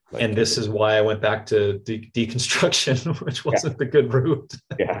 right? Like, and this is why I went back to deconstruction, which wasn't the good route.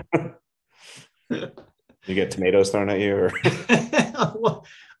 Yeah. You get tomatoes thrown at you, or well,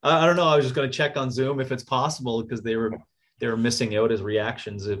 I don't know. I was just going to check on Zoom if it's possible, because they were missing out as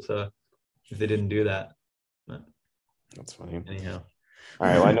reactions if they didn't do that. But that's funny. Anyhow. All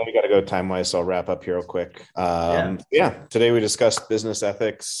right. Well, I know we got to go time wise, so I'll wrap up here real quick. Today we discussed business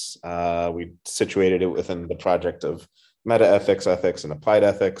ethics. We situated it within the project of meta ethics, ethics, and applied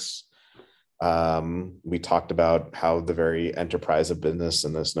ethics. We talked about how the very enterprise of business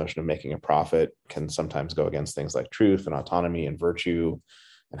and this notion of making a profit can sometimes go against things like truth and autonomy and virtue.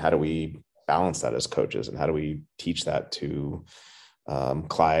 And how do we balance that as coaches? And how do we teach that to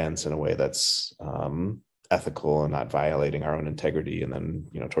clients in a way that's ethical and not violating our own integrity? And then,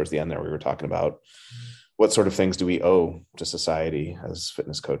 towards the end there, we were talking about what sort of things do we owe to society as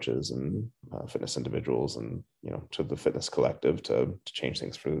fitness coaches and fitness individuals and, to the fitness collective to change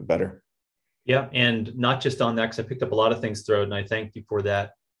things for the better. Yeah. And not just on that, because I picked up a lot of things throughout, and I thank you for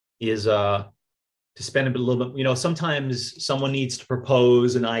that, is to spend a little bit, sometimes someone needs to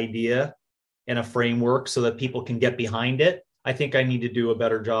propose an idea and a framework so that people can get behind it. I think I need to do a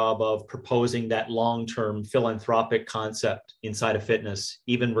better job of proposing that long-term philanthropic concept inside of fitness,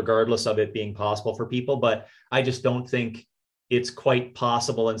 even regardless of it being possible for people. But I just don't think it's quite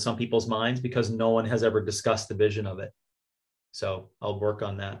possible in some people's minds because no one has ever discussed the vision of it. So I'll work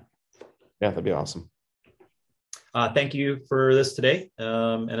on that. Yeah, that'd be awesome. Thank you for this today.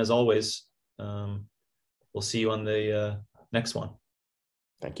 And as always, we'll see you on the next one.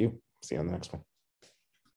 Thank you. See you on the next one.